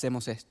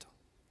hacemos esto.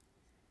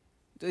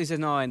 Tú dices,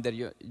 no,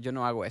 Ender, yo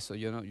no hago eso,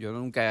 yo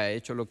nunca he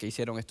hecho lo que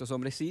hicieron estos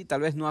hombres. Sí,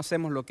 tal vez no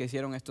hacemos lo que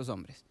hicieron estos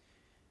hombres,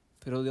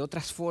 pero de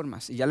otras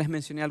formas, y ya les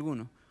mencioné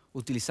algunos,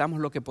 utilizamos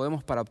lo que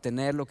podemos para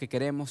obtener lo que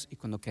queremos y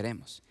cuando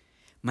queremos.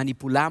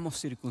 Manipulamos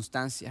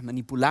circunstancias,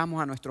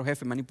 manipulamos a nuestro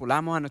jefe,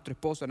 manipulamos a nuestro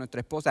esposo, a nuestra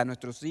esposa, a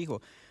nuestros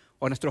hijos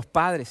o a nuestros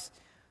padres.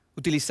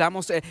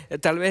 Utilizamos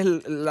tal vez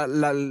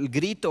el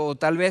grito o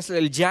tal vez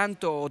el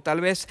llanto o tal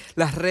vez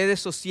las redes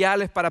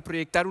sociales para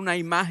proyectar una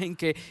imagen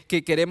que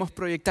queremos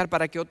proyectar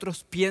para que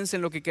otros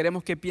piensen lo que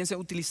queremos que piensen.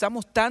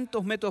 Utilizamos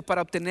tantos métodos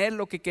para obtener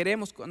lo que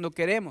queremos cuando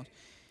queremos.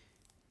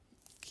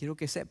 Quiero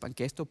que sepan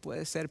que esto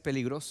puede ser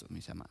peligroso,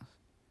 mis amados.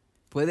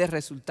 Puede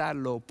resultar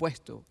lo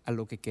opuesto a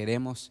lo que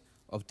queremos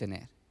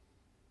obtener.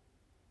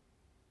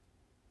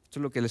 Esto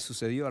es lo que le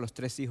sucedió a los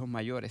 3 hijos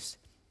mayores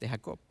de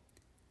Jacob.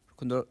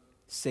 Cuando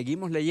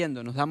seguimos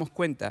leyendo, nos damos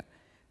cuenta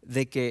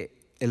de que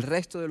el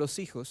resto de los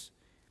hijos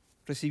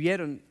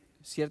recibieron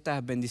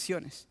ciertas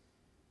bendiciones.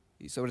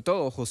 Y sobre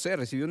todo José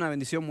recibió una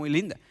bendición muy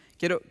linda.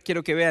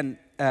 Quiero que vean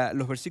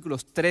los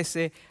versículos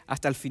 13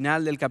 hasta el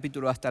final del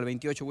capítulo, hasta el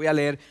 28. Voy a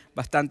leer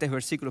bastantes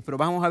versículos, pero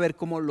vamos a ver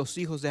cómo los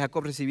hijos de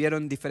Jacob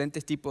recibieron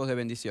diferentes tipos de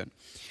bendición.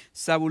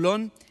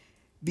 Zabulón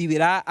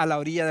vivirá a la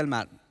orilla del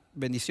mar.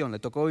 Bendición, le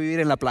tocó vivir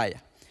en la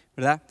playa,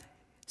 ¿verdad?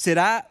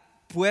 Será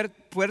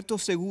puerto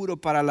seguro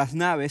para las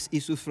naves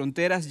y sus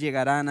fronteras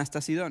llegarán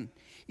hasta Sidón.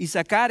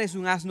 Isaacar es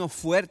un asno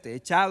fuerte,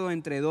 echado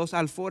entre 2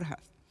 alforjas.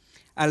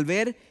 Al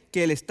ver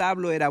que el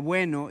establo era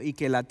bueno y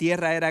que la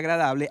tierra era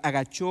agradable,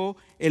 agachó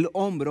el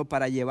hombro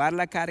para llevar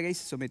la carga y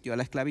se sometió a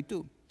la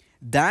esclavitud.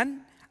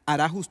 Dan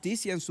hará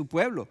justicia en su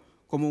pueblo,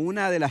 como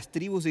una de las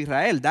tribus de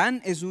Israel.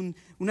 Dan es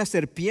una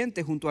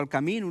serpiente junto al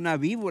camino, una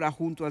víbora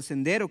junto al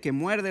sendero que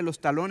muerde los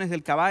talones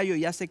del caballo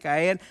y hace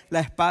caer la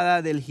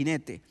espada del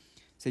jinete.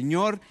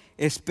 Señor,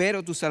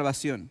 espero tu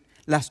salvación.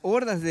 Las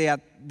hordas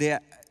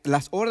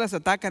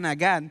atacan a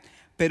Gad,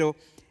 pero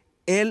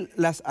él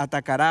las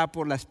atacará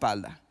por la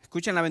espalda.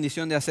 Escuchen la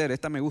bendición de Aser,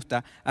 esta me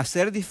gusta.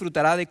 Aser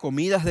disfrutará de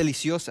comidas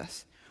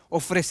deliciosas,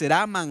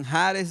 ofrecerá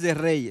manjares de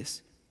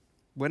reyes.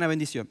 Buena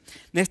bendición.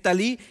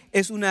 Neftalí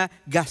es una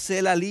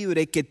gacela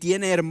libre que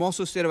tiene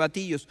hermosos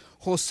cervatillos.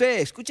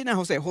 José, escuchen a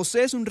José.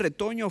 José es un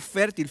retoño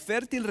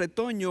fértil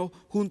retoño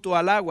junto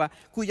al agua,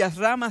 cuyas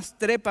ramas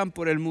trepan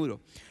por el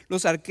muro.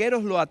 Los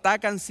arqueros lo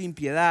atacan sin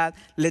piedad,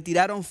 le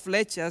tiraron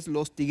flechas, lo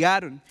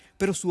hostigaron,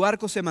 pero su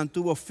arco se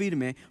mantuvo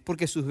firme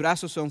porque sus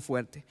brazos son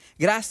fuertes.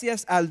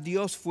 Gracias al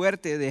Dios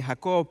fuerte de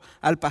Jacob,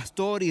 al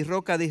pastor y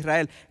roca de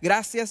Israel.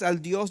 Gracias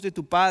al Dios de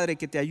tu Padre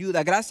que te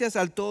ayuda. Gracias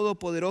al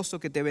Todopoderoso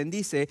que te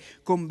bendice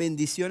con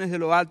bendiciones de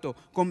lo alto,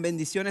 con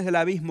bendiciones del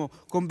abismo,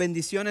 con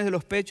bendiciones de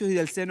los pechos y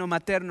del seno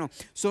materno.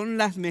 Son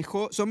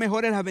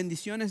mejores las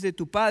bendiciones de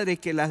tu Padre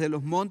que las de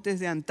los montes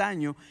de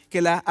antaño,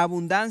 que la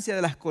abundancia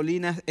de las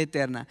colinas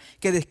eternas.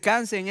 Que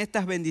descansen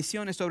estas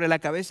bendiciones sobre la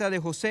cabeza de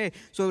José,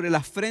 sobre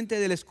la frente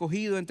del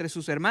escogido entre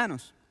sus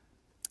hermanos.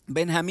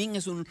 Benjamín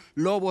es un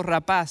lobo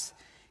rapaz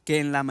que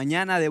en la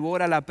mañana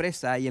devora la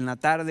presa y en la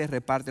tarde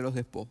reparte los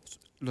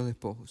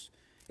despojos.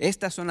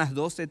 Estas son las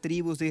 12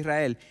 tribus de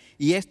Israel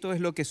y esto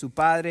es lo que su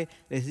padre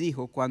les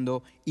dijo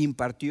cuando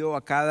impartió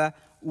a cada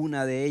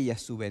una de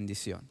ellas su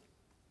bendición.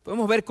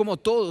 Podemos ver cómo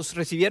todos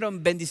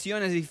recibieron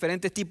bendiciones de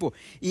diferentes tipos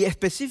y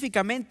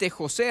específicamente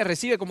José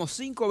recibe como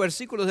 5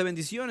 versículos de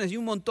bendiciones y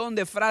un montón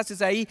de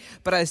frases ahí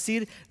para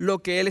decir lo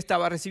que él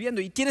estaba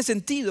recibiendo. Y tiene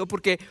sentido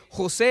porque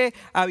José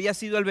había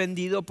sido el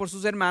vendido por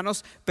sus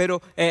hermanos,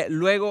 pero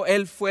luego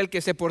él fue el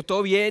que se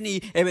portó bien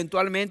y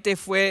eventualmente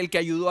fue el que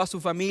ayudó a su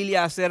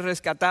familia a ser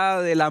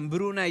rescatada de la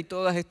hambruna y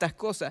todas estas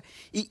cosas.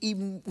 Y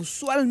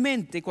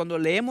usualmente cuando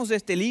leemos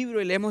este libro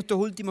y leemos estos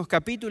últimos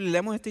capítulos y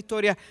leemos esta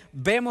historia,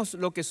 vemos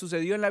lo que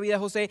sucedió en la vida de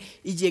José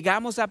y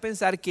llegamos a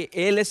pensar que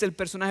él es el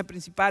personaje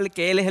principal,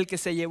 que él es el que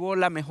se llevó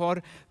la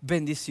mejor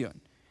bendición.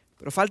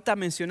 Pero falta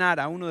mencionar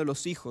a uno de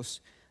los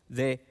hijos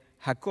de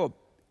Jacob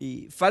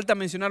y falta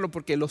mencionarlo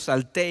porque lo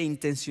salté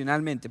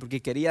intencionalmente, porque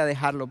quería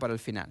dejarlo para el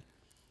final.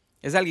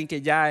 Es alguien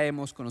que ya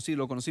hemos conocido,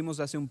 lo conocimos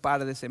hace un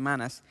par de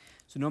semanas,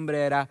 su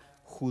nombre era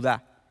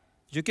Judá.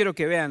 Yo quiero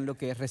que vean lo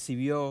que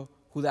recibió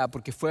Judá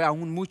porque fue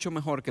aún mucho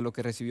mejor que lo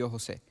que recibió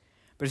José.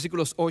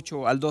 Versículos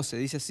 8 al 12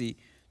 dice así: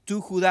 Tú,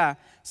 Judá,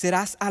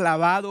 serás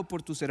alabado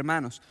por tus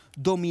hermanos,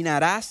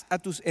 dominarás a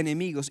tus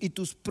enemigos y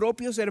tus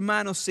propios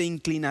hermanos se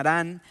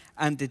inclinarán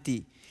ante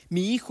ti.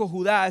 Mi hijo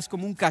Judá es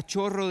como un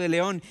cachorro de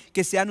león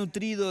que se ha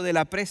nutrido de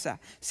la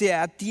presa, se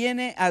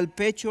atiene al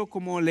pecho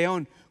como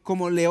león,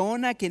 como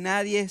leona que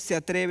nadie se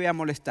atreve a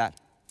molestar.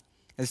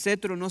 El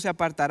cetro no se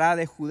apartará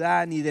de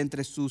Judá, ni de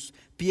entre sus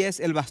pies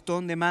el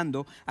bastón de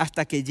mando,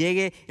 hasta que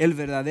llegue el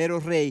verdadero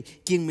rey,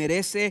 quien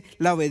merece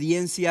la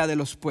obediencia de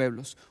los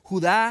pueblos.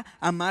 Judá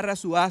amarra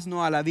su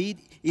asno a la vid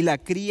y la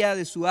cría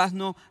de su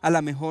asno a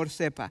la mejor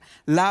cepa.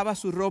 Lava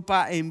su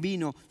ropa en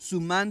vino,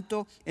 su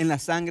manto en la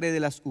sangre de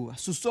las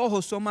uvas. Sus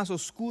ojos son más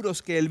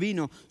oscuros que el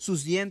vino,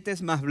 sus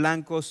dientes más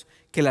blancos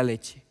que la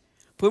leche.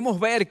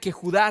 Podemos ver que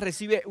Judá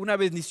recibe una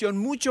bendición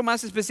mucho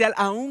más especial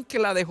aún que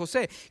la de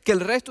José, que el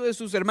resto de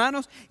sus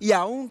hermanos y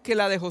aún que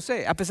la de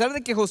José. A pesar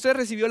de que José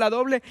recibió la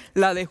doble,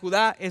 la de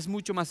Judá es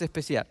mucho más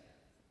especial.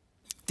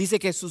 Dice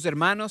que sus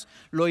hermanos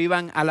lo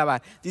iban a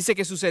alabar. Dice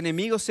que sus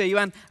enemigos se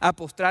iban a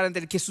postrar ante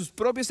él, que sus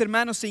propios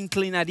hermanos se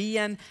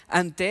inclinarían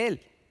ante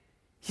él.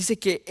 Dice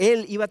que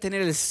él iba a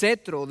tener el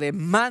cetro de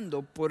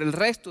mando por el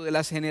resto de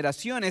las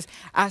generaciones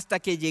hasta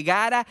que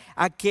llegara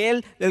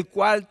aquel del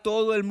cual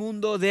todo el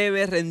mundo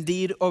debe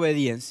rendir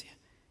obediencia.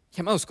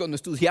 Y amados, cuando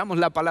estudiamos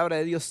la palabra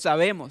de Dios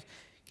sabemos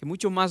que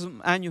muchos más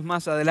años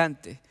más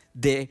adelante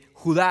de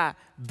Judá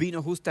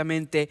vino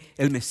justamente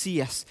el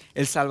Mesías,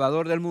 el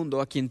Salvador del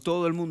mundo, a quien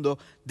todo el mundo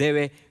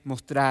debe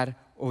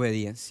mostrar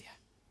obediencia.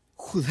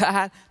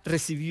 Judá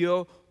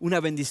recibió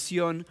una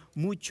bendición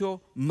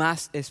mucho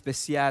más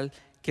especial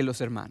que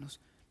los hermanos.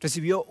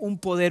 Recibió un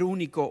poder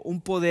único,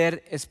 un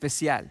poder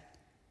especial.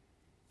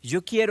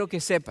 Yo quiero que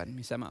sepan,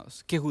 mis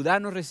amados, que Judá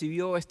no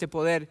recibió este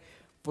poder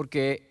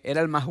porque era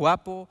el más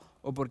guapo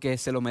o porque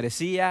se lo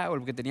merecía o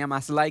porque tenía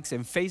más likes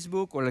en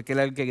Facebook o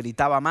era el que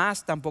gritaba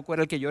más, tampoco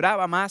era el que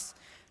lloraba más.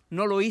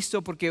 No lo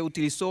hizo porque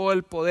utilizó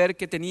el poder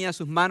que tenía en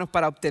sus manos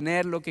para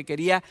obtener lo que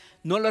quería.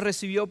 No lo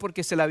recibió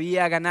porque se lo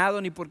había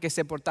ganado ni porque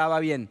se portaba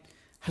bien.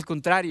 Al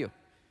contrario.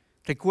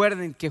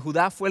 Recuerden que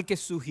Judá fue el que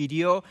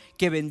sugirió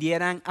que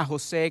vendieran a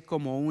José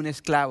como un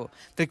esclavo.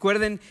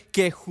 Recuerden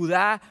que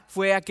Judá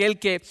fue aquel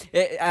que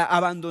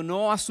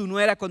abandonó a su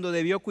nuera cuando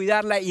debió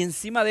cuidarla y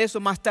encima de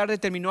eso más tarde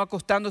terminó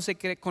acostándose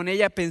con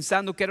ella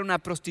pensando que era una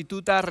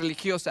prostituta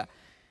religiosa.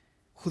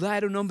 Judá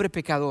era un hombre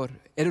pecador,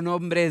 era un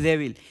hombre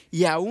débil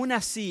y aún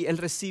así él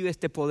recibe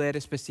este poder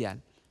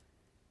especial.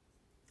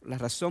 La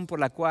razón por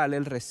la cual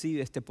él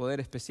recibe este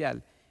poder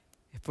especial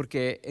es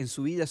porque en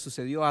su vida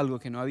sucedió algo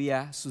que no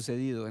había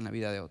sucedido en la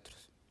vida de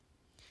otros.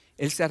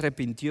 Él se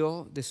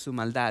arrepintió de su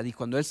maldad y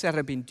cuando él se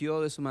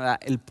arrepintió de su maldad,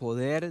 el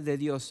poder de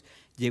Dios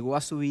llegó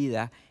a su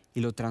vida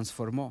y lo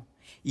transformó.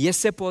 Y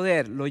ese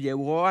poder lo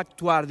llevó a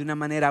actuar de una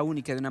manera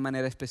única, de una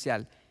manera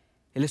especial.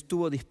 Él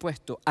estuvo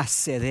dispuesto a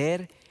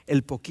ceder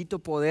el poquito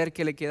poder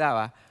que le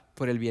quedaba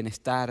por el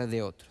bienestar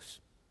de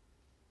otros.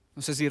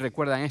 No sé si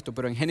recuerdan esto,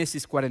 pero en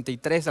Génesis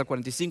 43 al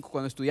 45,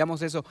 cuando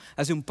estudiamos eso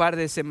hace un par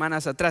de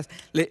semanas atrás,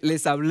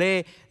 les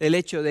hablé del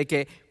hecho de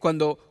que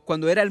cuando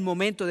era el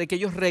momento de que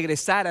ellos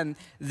regresaran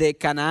de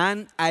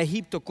Canaán a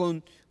Egipto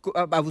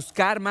a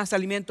buscar más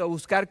alimento, a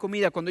buscar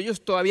comida, cuando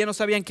ellos todavía no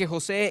sabían que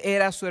José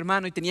era su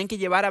hermano y tenían que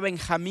llevar a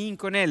Benjamín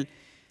con él,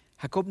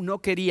 Jacob no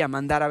quería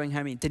mandar a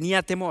Benjamín,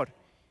 tenía temor,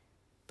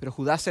 pero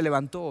Judá se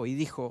levantó y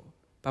dijo,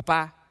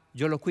 papá,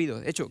 yo lo cuido.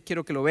 De hecho,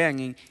 quiero que lo vean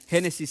en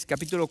Génesis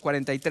capítulo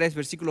 43,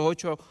 versículos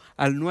 8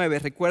 al 9.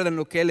 Recuerden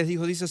lo que él les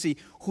dijo. Dice así,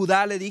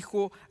 Judá le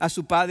dijo a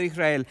su padre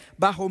Israel,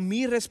 bajo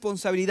mi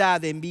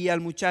responsabilidad envía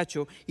al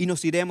muchacho y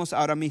nos iremos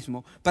ahora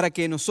mismo, para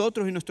que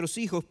nosotros y nuestros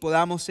hijos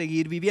podamos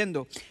seguir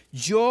viviendo.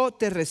 Yo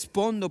te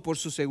respondo por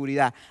su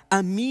seguridad.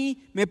 A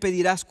mí me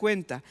pedirás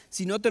cuenta.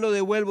 Si no te lo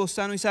devuelvo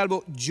sano y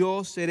salvo,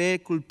 yo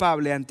seré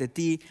culpable ante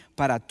ti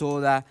para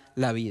toda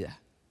la vida.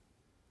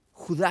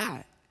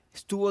 Judá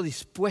estuvo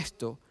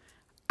dispuesto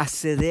a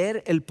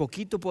ceder el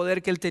poquito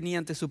poder que él tenía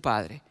ante su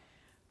padre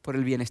por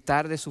el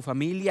bienestar de su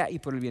familia y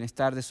por el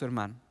bienestar de su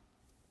hermano.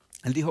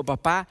 Él dijo,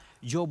 papá,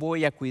 yo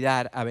voy a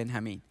cuidar a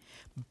Benjamín.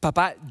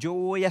 Papá, yo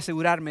voy a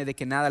asegurarme de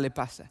que nada le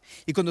pasa.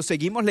 Y cuando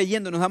seguimos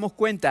leyendo nos damos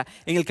cuenta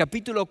en el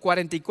capítulo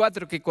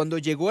 44 que cuando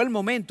llegó el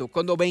momento,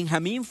 cuando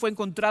Benjamín fue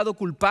encontrado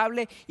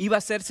culpable, iba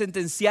a ser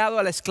sentenciado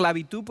a la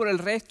esclavitud por el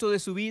resto de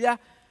su vida,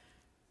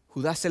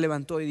 Judá se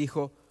levantó y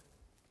dijo,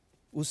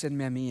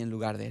 úsenme a mí en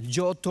lugar de él.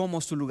 Yo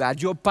tomo su lugar,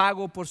 yo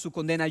pago por su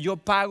condena, yo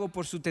pago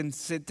por su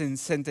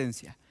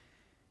sentencia.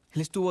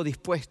 Él estuvo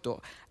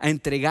dispuesto a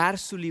entregar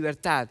su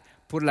libertad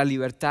por la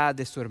libertad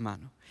de su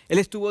hermano. Él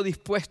estuvo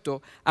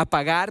dispuesto a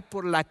pagar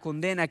por la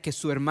condena que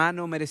su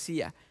hermano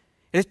merecía.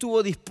 Él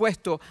estuvo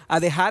dispuesto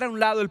a dejar a un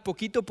lado el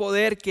poquito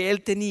poder que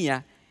él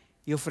tenía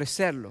y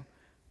ofrecerlo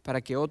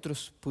para que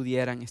otros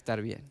pudieran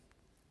estar bien.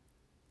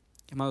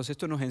 Amados,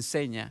 esto nos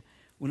enseña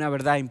una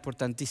verdad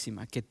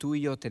importantísima que tú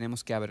y yo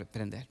tenemos que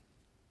aprender.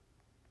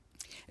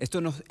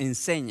 Esto nos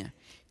enseña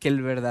que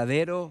el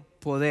verdadero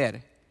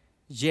poder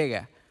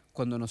llega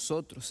cuando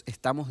nosotros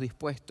estamos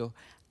dispuestos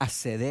a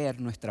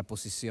ceder nuestra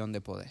posición de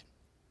poder.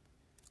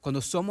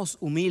 Cuando somos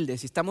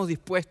humildes y estamos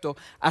dispuestos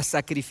a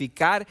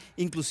sacrificar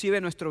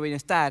inclusive nuestro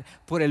bienestar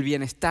por el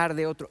bienestar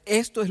de otro.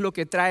 Esto es lo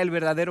que trae el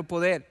verdadero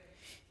poder.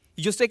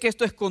 Y yo sé que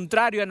esto es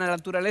contrario a la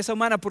naturaleza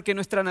humana, porque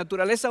nuestra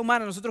naturaleza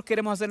humana nosotros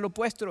queremos hacer lo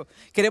opuesto.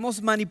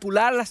 Queremos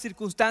manipular las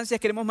circunstancias,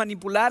 queremos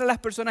manipular a las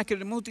personas,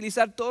 queremos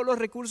utilizar todos los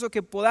recursos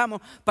que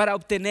podamos para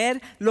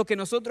obtener lo que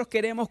nosotros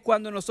queremos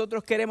cuando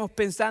nosotros queremos,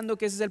 pensando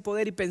que ese es el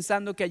poder y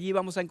pensando que allí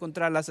vamos a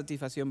encontrar la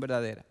satisfacción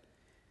verdadera.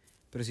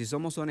 Pero si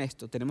somos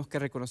honestos, tenemos que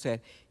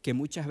reconocer que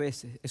muchas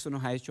veces eso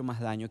nos ha hecho más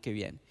daño que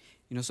bien.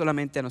 Y no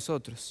solamente a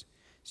nosotros,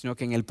 sino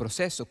que en el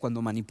proceso,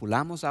 cuando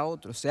manipulamos a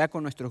otros, sea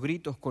con nuestros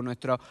gritos, con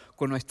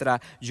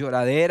nuestra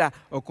lloradera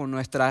o con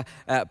nuestra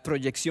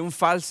proyección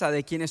falsa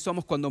de quiénes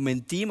somos, cuando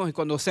mentimos y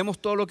cuando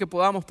hacemos todo lo que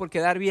podamos por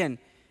quedar bien,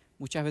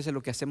 muchas veces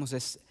lo que hacemos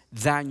es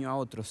daño a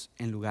otros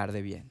en lugar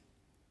de bien.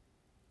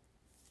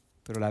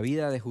 Pero la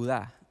vida de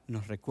Judá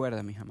nos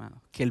recuerda, mis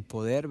amados, que el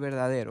poder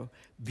verdadero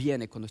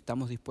viene cuando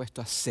estamos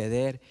dispuestos a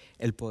ceder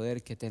el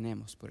poder que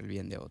tenemos por el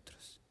bien de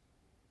otros.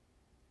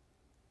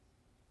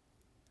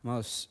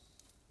 Amados,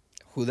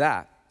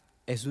 Judá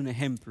es un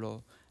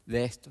ejemplo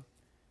de esto.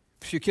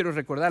 Pero yo quiero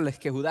recordarles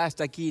que Judá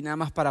está aquí nada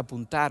más para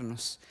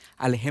apuntarnos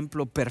al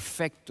ejemplo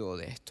perfecto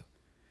de esto.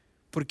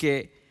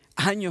 Porque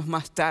años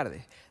más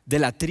tarde, de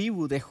la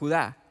tribu de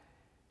Judá,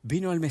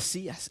 vino el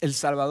Mesías, el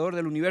Salvador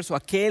del universo,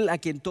 aquel a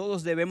quien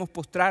todos debemos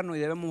postrarnos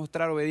y debemos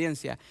mostrar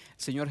obediencia,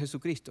 el Señor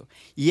Jesucristo.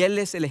 Y Él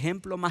es el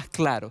ejemplo más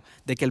claro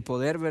de que el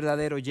poder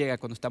verdadero llega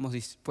cuando estamos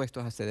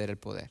dispuestos a ceder el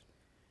poder.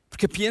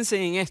 Porque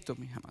piensen en esto,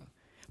 mis amados.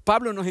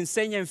 Pablo nos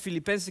enseña en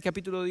Filipenses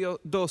capítulo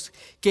 2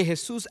 que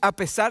Jesús, a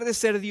pesar de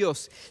ser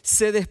Dios,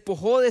 se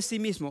despojó de sí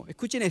mismo.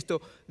 Escuchen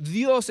esto,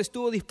 Dios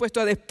estuvo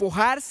dispuesto a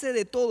despojarse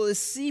de todo, de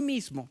sí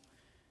mismo,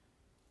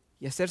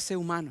 y hacerse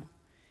humano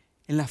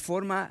en la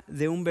forma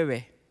de un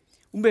bebé.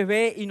 Un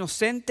bebé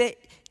inocente,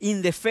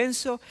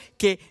 indefenso,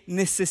 que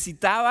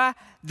necesitaba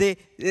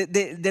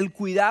del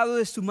cuidado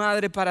de su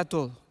madre para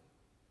todo.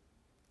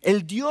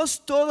 El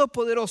Dios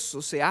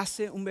Todopoderoso se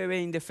hace un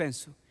bebé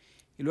indefenso.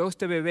 Y luego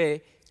este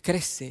bebé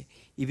crece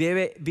y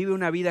vive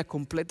una vida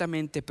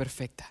completamente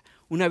perfecta,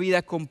 una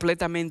vida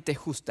completamente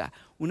justa,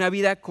 una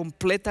vida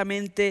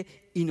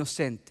completamente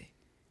inocente.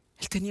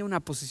 Él tenía una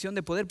posición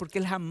de poder porque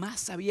él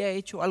jamás había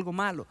hecho algo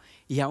malo.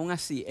 Y aún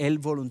así, él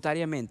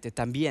voluntariamente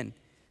también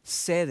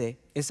cede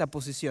esa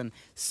posición,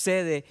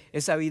 cede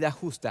esa vida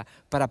justa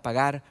para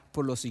pagar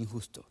por los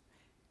injustos.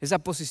 Esa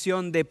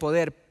posición de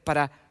poder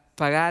para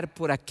pagar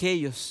por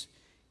aquellos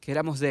que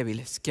éramos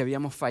débiles, que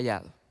habíamos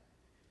fallado.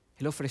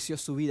 Él ofreció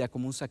su vida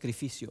como un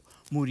sacrificio.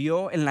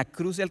 Murió en la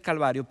cruz del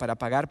Calvario para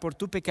pagar por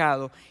tu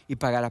pecado y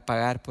para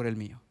pagar por el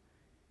mío.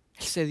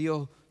 Él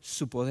cedió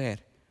su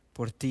poder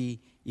por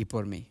ti y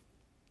por mí.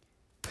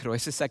 Pero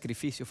ese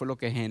sacrificio fue lo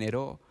que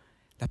generó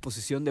la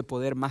posición de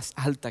poder más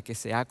alta que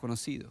se ha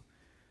conocido.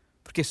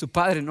 Porque su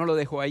padre no lo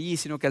dejó allí,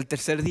 sino que al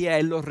tercer día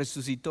Él lo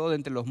resucitó de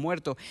entre los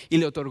muertos y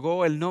le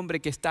otorgó el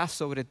nombre que está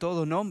sobre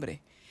todo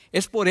nombre.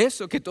 Es por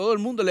eso que todo el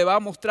mundo le va a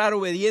mostrar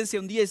obediencia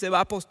un día y se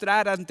va a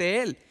postrar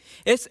ante Él.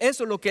 Es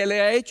eso lo que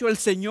le ha hecho el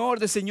Señor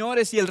de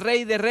señores y el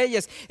Rey de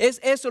reyes. Es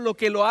eso lo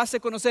que lo hace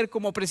conocer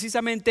como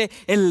precisamente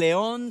el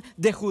León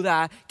de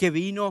Judá que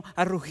vino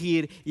a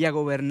rugir y a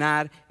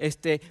gobernar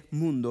este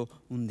mundo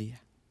un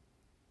día.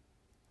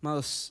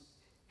 Amados,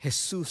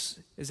 Jesús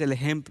es el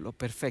ejemplo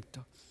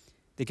perfecto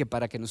de que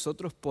para que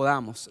nosotros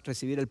podamos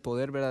recibir el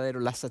poder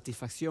verdadero, la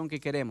satisfacción que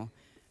queremos,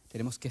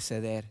 tenemos que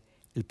ceder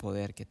el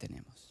poder que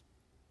tenemos.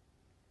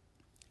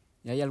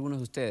 Y hay algunos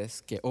de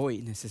ustedes que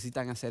hoy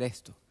necesitan hacer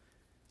esto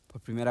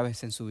por primera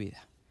vez en su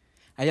vida.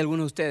 Hay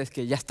algunos de ustedes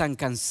que ya están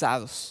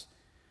cansados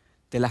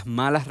de las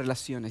malas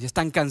relaciones, ya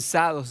están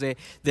cansados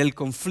del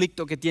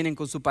conflicto que tienen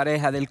con su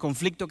pareja, del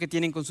conflicto que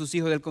tienen con sus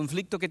hijos, del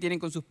conflicto que tienen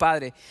con sus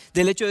padres,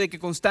 del hecho de que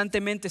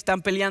constantemente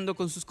están peleando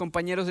con sus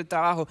compañeros de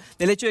trabajo,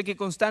 del hecho de que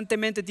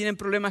constantemente tienen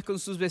problemas con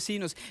sus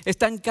vecinos,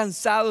 están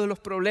cansados de los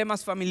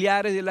problemas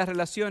familiares y de las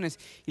relaciones.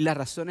 Y la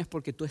razón es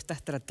porque tú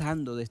estás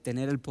tratando de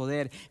tener el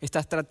poder,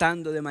 estás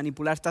tratando de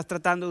manipular, estás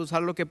tratando de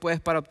usar lo que puedes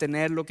para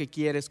obtener lo que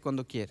quieres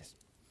cuando quieres.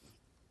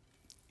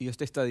 Y Dios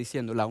te está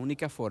diciendo, la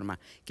única forma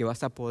que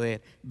vas a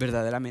poder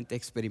verdaderamente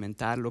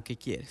experimentar lo que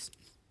quieres,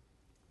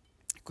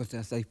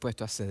 cuando estás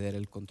dispuesto a ceder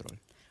el control,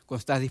 cuando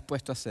estás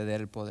dispuesto a ceder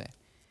el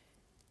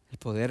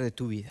poder de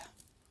tu vida.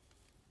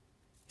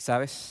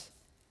 ¿Sabes?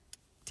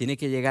 Tiene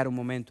que llegar un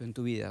momento en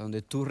tu vida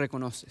donde tú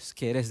reconoces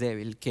que eres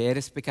débil, que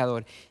eres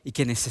pecador y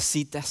que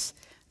necesitas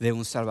de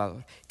un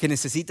Salvador, que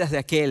necesitas de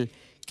aquel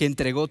que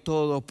entregó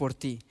todo por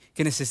ti,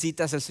 que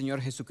necesitas al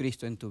Señor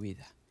Jesucristo en tu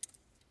vida.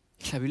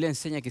 La Biblia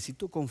enseña que si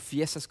tú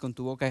confiesas con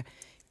tu boca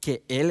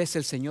que Él es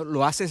el Señor,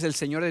 lo haces el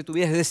Señor de tu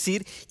vida, es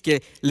decir,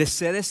 que le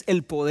cedes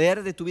el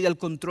poder de tu vida, el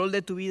control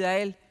de tu vida a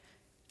Él,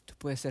 tú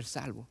puedes ser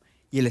salvo.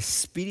 Y el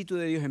Espíritu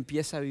de Dios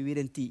empieza a vivir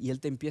en ti y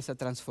Él te empieza a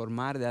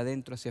transformar de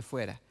adentro hacia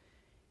afuera.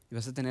 Y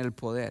vas a tener el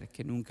poder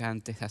que nunca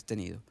antes has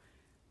tenido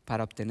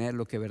para obtener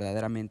lo que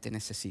verdaderamente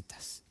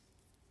necesitas,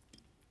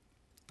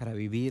 para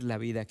vivir la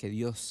vida que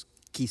Dios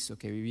quiso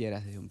que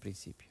vivieras desde un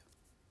principio.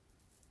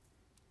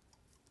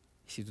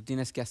 Si tú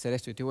tienes que hacer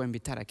esto, yo te voy a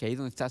invitar a que ahí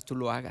donde estás tú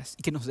lo hagas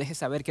y que nos dejes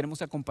saber.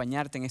 Queremos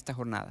acompañarte en esta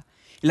jornada.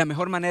 Y la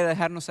mejor manera de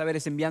dejarnos saber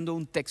es enviando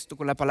un texto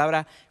con la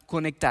palabra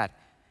conectar.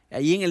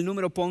 Ahí en el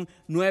número pon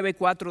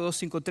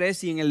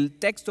 94253 y en el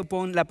texto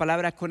pon la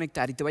palabra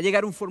conectar. Y te va a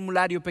llegar un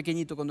formulario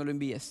pequeñito cuando lo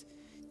envíes.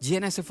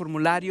 Llena ese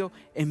formulario,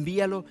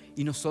 envíalo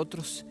y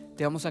nosotros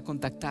te vamos a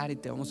contactar y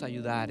te vamos a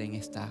ayudar en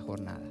esta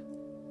jornada.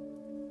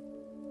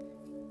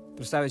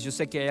 Pero sabes, yo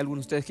sé que hay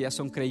algunos de ustedes que ya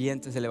son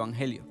creyentes del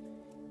Evangelio.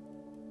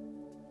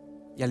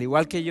 Y al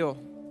igual que yo,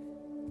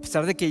 a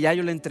pesar de que ya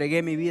yo le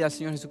entregué mi vida al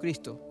Señor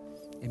Jesucristo,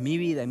 en mi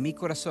vida, en mi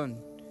corazón,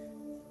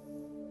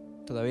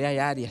 todavía hay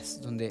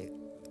áreas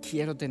donde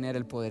quiero tener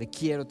el poder,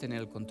 quiero tener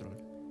el control.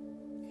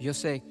 Y yo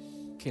sé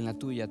que en la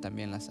tuya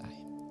también las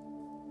hay.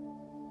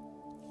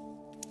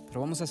 Pero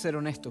vamos a ser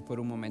honestos por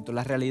un momento.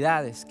 La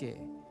realidad es que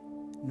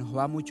nos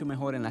va mucho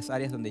mejor en las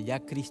áreas donde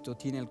ya Cristo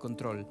tiene el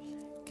control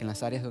que en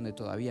las áreas donde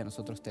todavía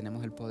nosotros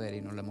tenemos el poder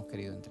y no lo hemos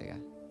querido entregar.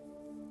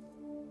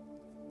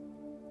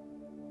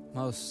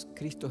 Amados,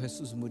 Cristo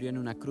Jesús murió en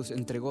una cruz,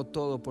 entregó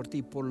todo por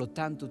ti. Por lo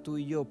tanto, tú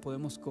y yo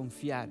podemos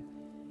confiar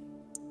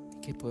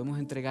que podemos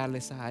entregarle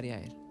esa área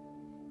a Él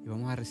y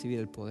vamos a recibir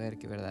el poder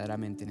que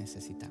verdaderamente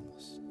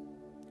necesitamos.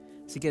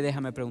 Así que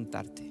déjame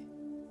preguntarte,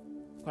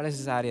 ¿cuál es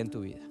esa área en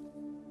tu vida?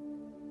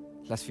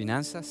 ¿Las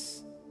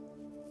finanzas?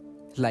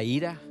 ¿Es la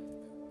ira?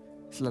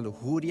 ¿Es la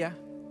lujuria?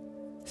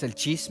 ¿Es el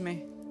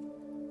chisme?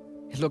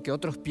 ¿Es lo que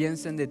otros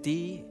piensen de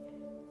ti?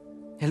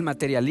 ¿Es el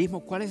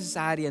materialismo? ¿Cuál es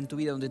esa área en tu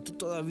vida donde tú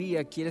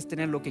todavía quieres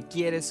tener lo que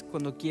quieres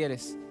cuando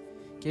quieres?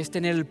 Quieres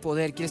tener el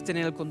poder, quieres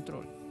tener el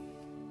control.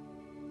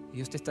 Y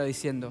Dios te está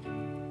diciendo,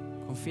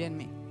 confía en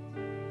mí.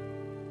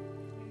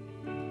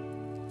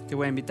 Te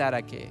voy a invitar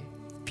a que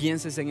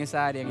pienses en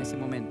esa área en ese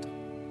momento.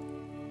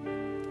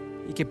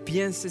 Y que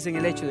pienses en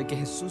el hecho de que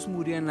Jesús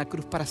murió en la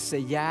cruz para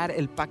sellar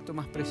el pacto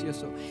más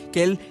precioso.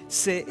 Que Él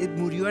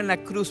murió en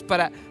la cruz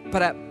para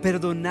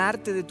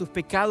perdonarte de tus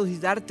pecados y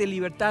darte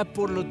libertad.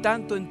 Por lo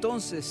tanto,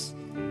 entonces,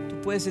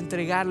 tú puedes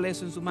entregarle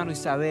eso en su mano y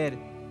saber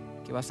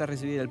que vas a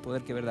recibir el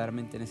poder que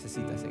verdaderamente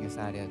necesitas en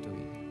esa área de tu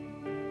vida.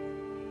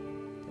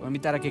 Te voy a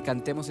invitar a que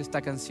cantemos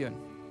esta canción.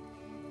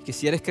 Que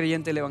si eres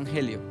creyente del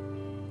Evangelio,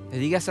 le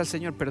digas al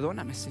Señor,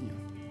 perdóname, Señor.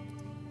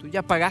 Tú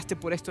ya pagaste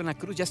por esto en la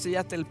cruz, ya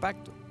sellaste el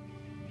pacto.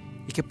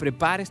 Y que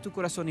prepares tu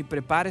corazón y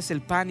prepares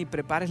el pan y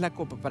prepares la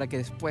copa para que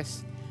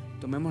después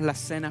tomemos la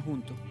cena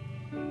juntos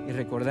y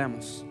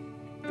recordemos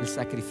el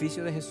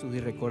sacrificio de Jesús y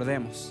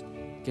recordemos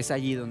que es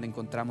allí donde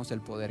encontramos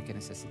el poder que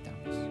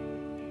necesitamos.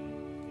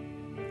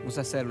 Vamos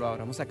a hacerlo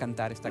ahora, vamos a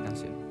cantar esta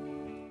canción.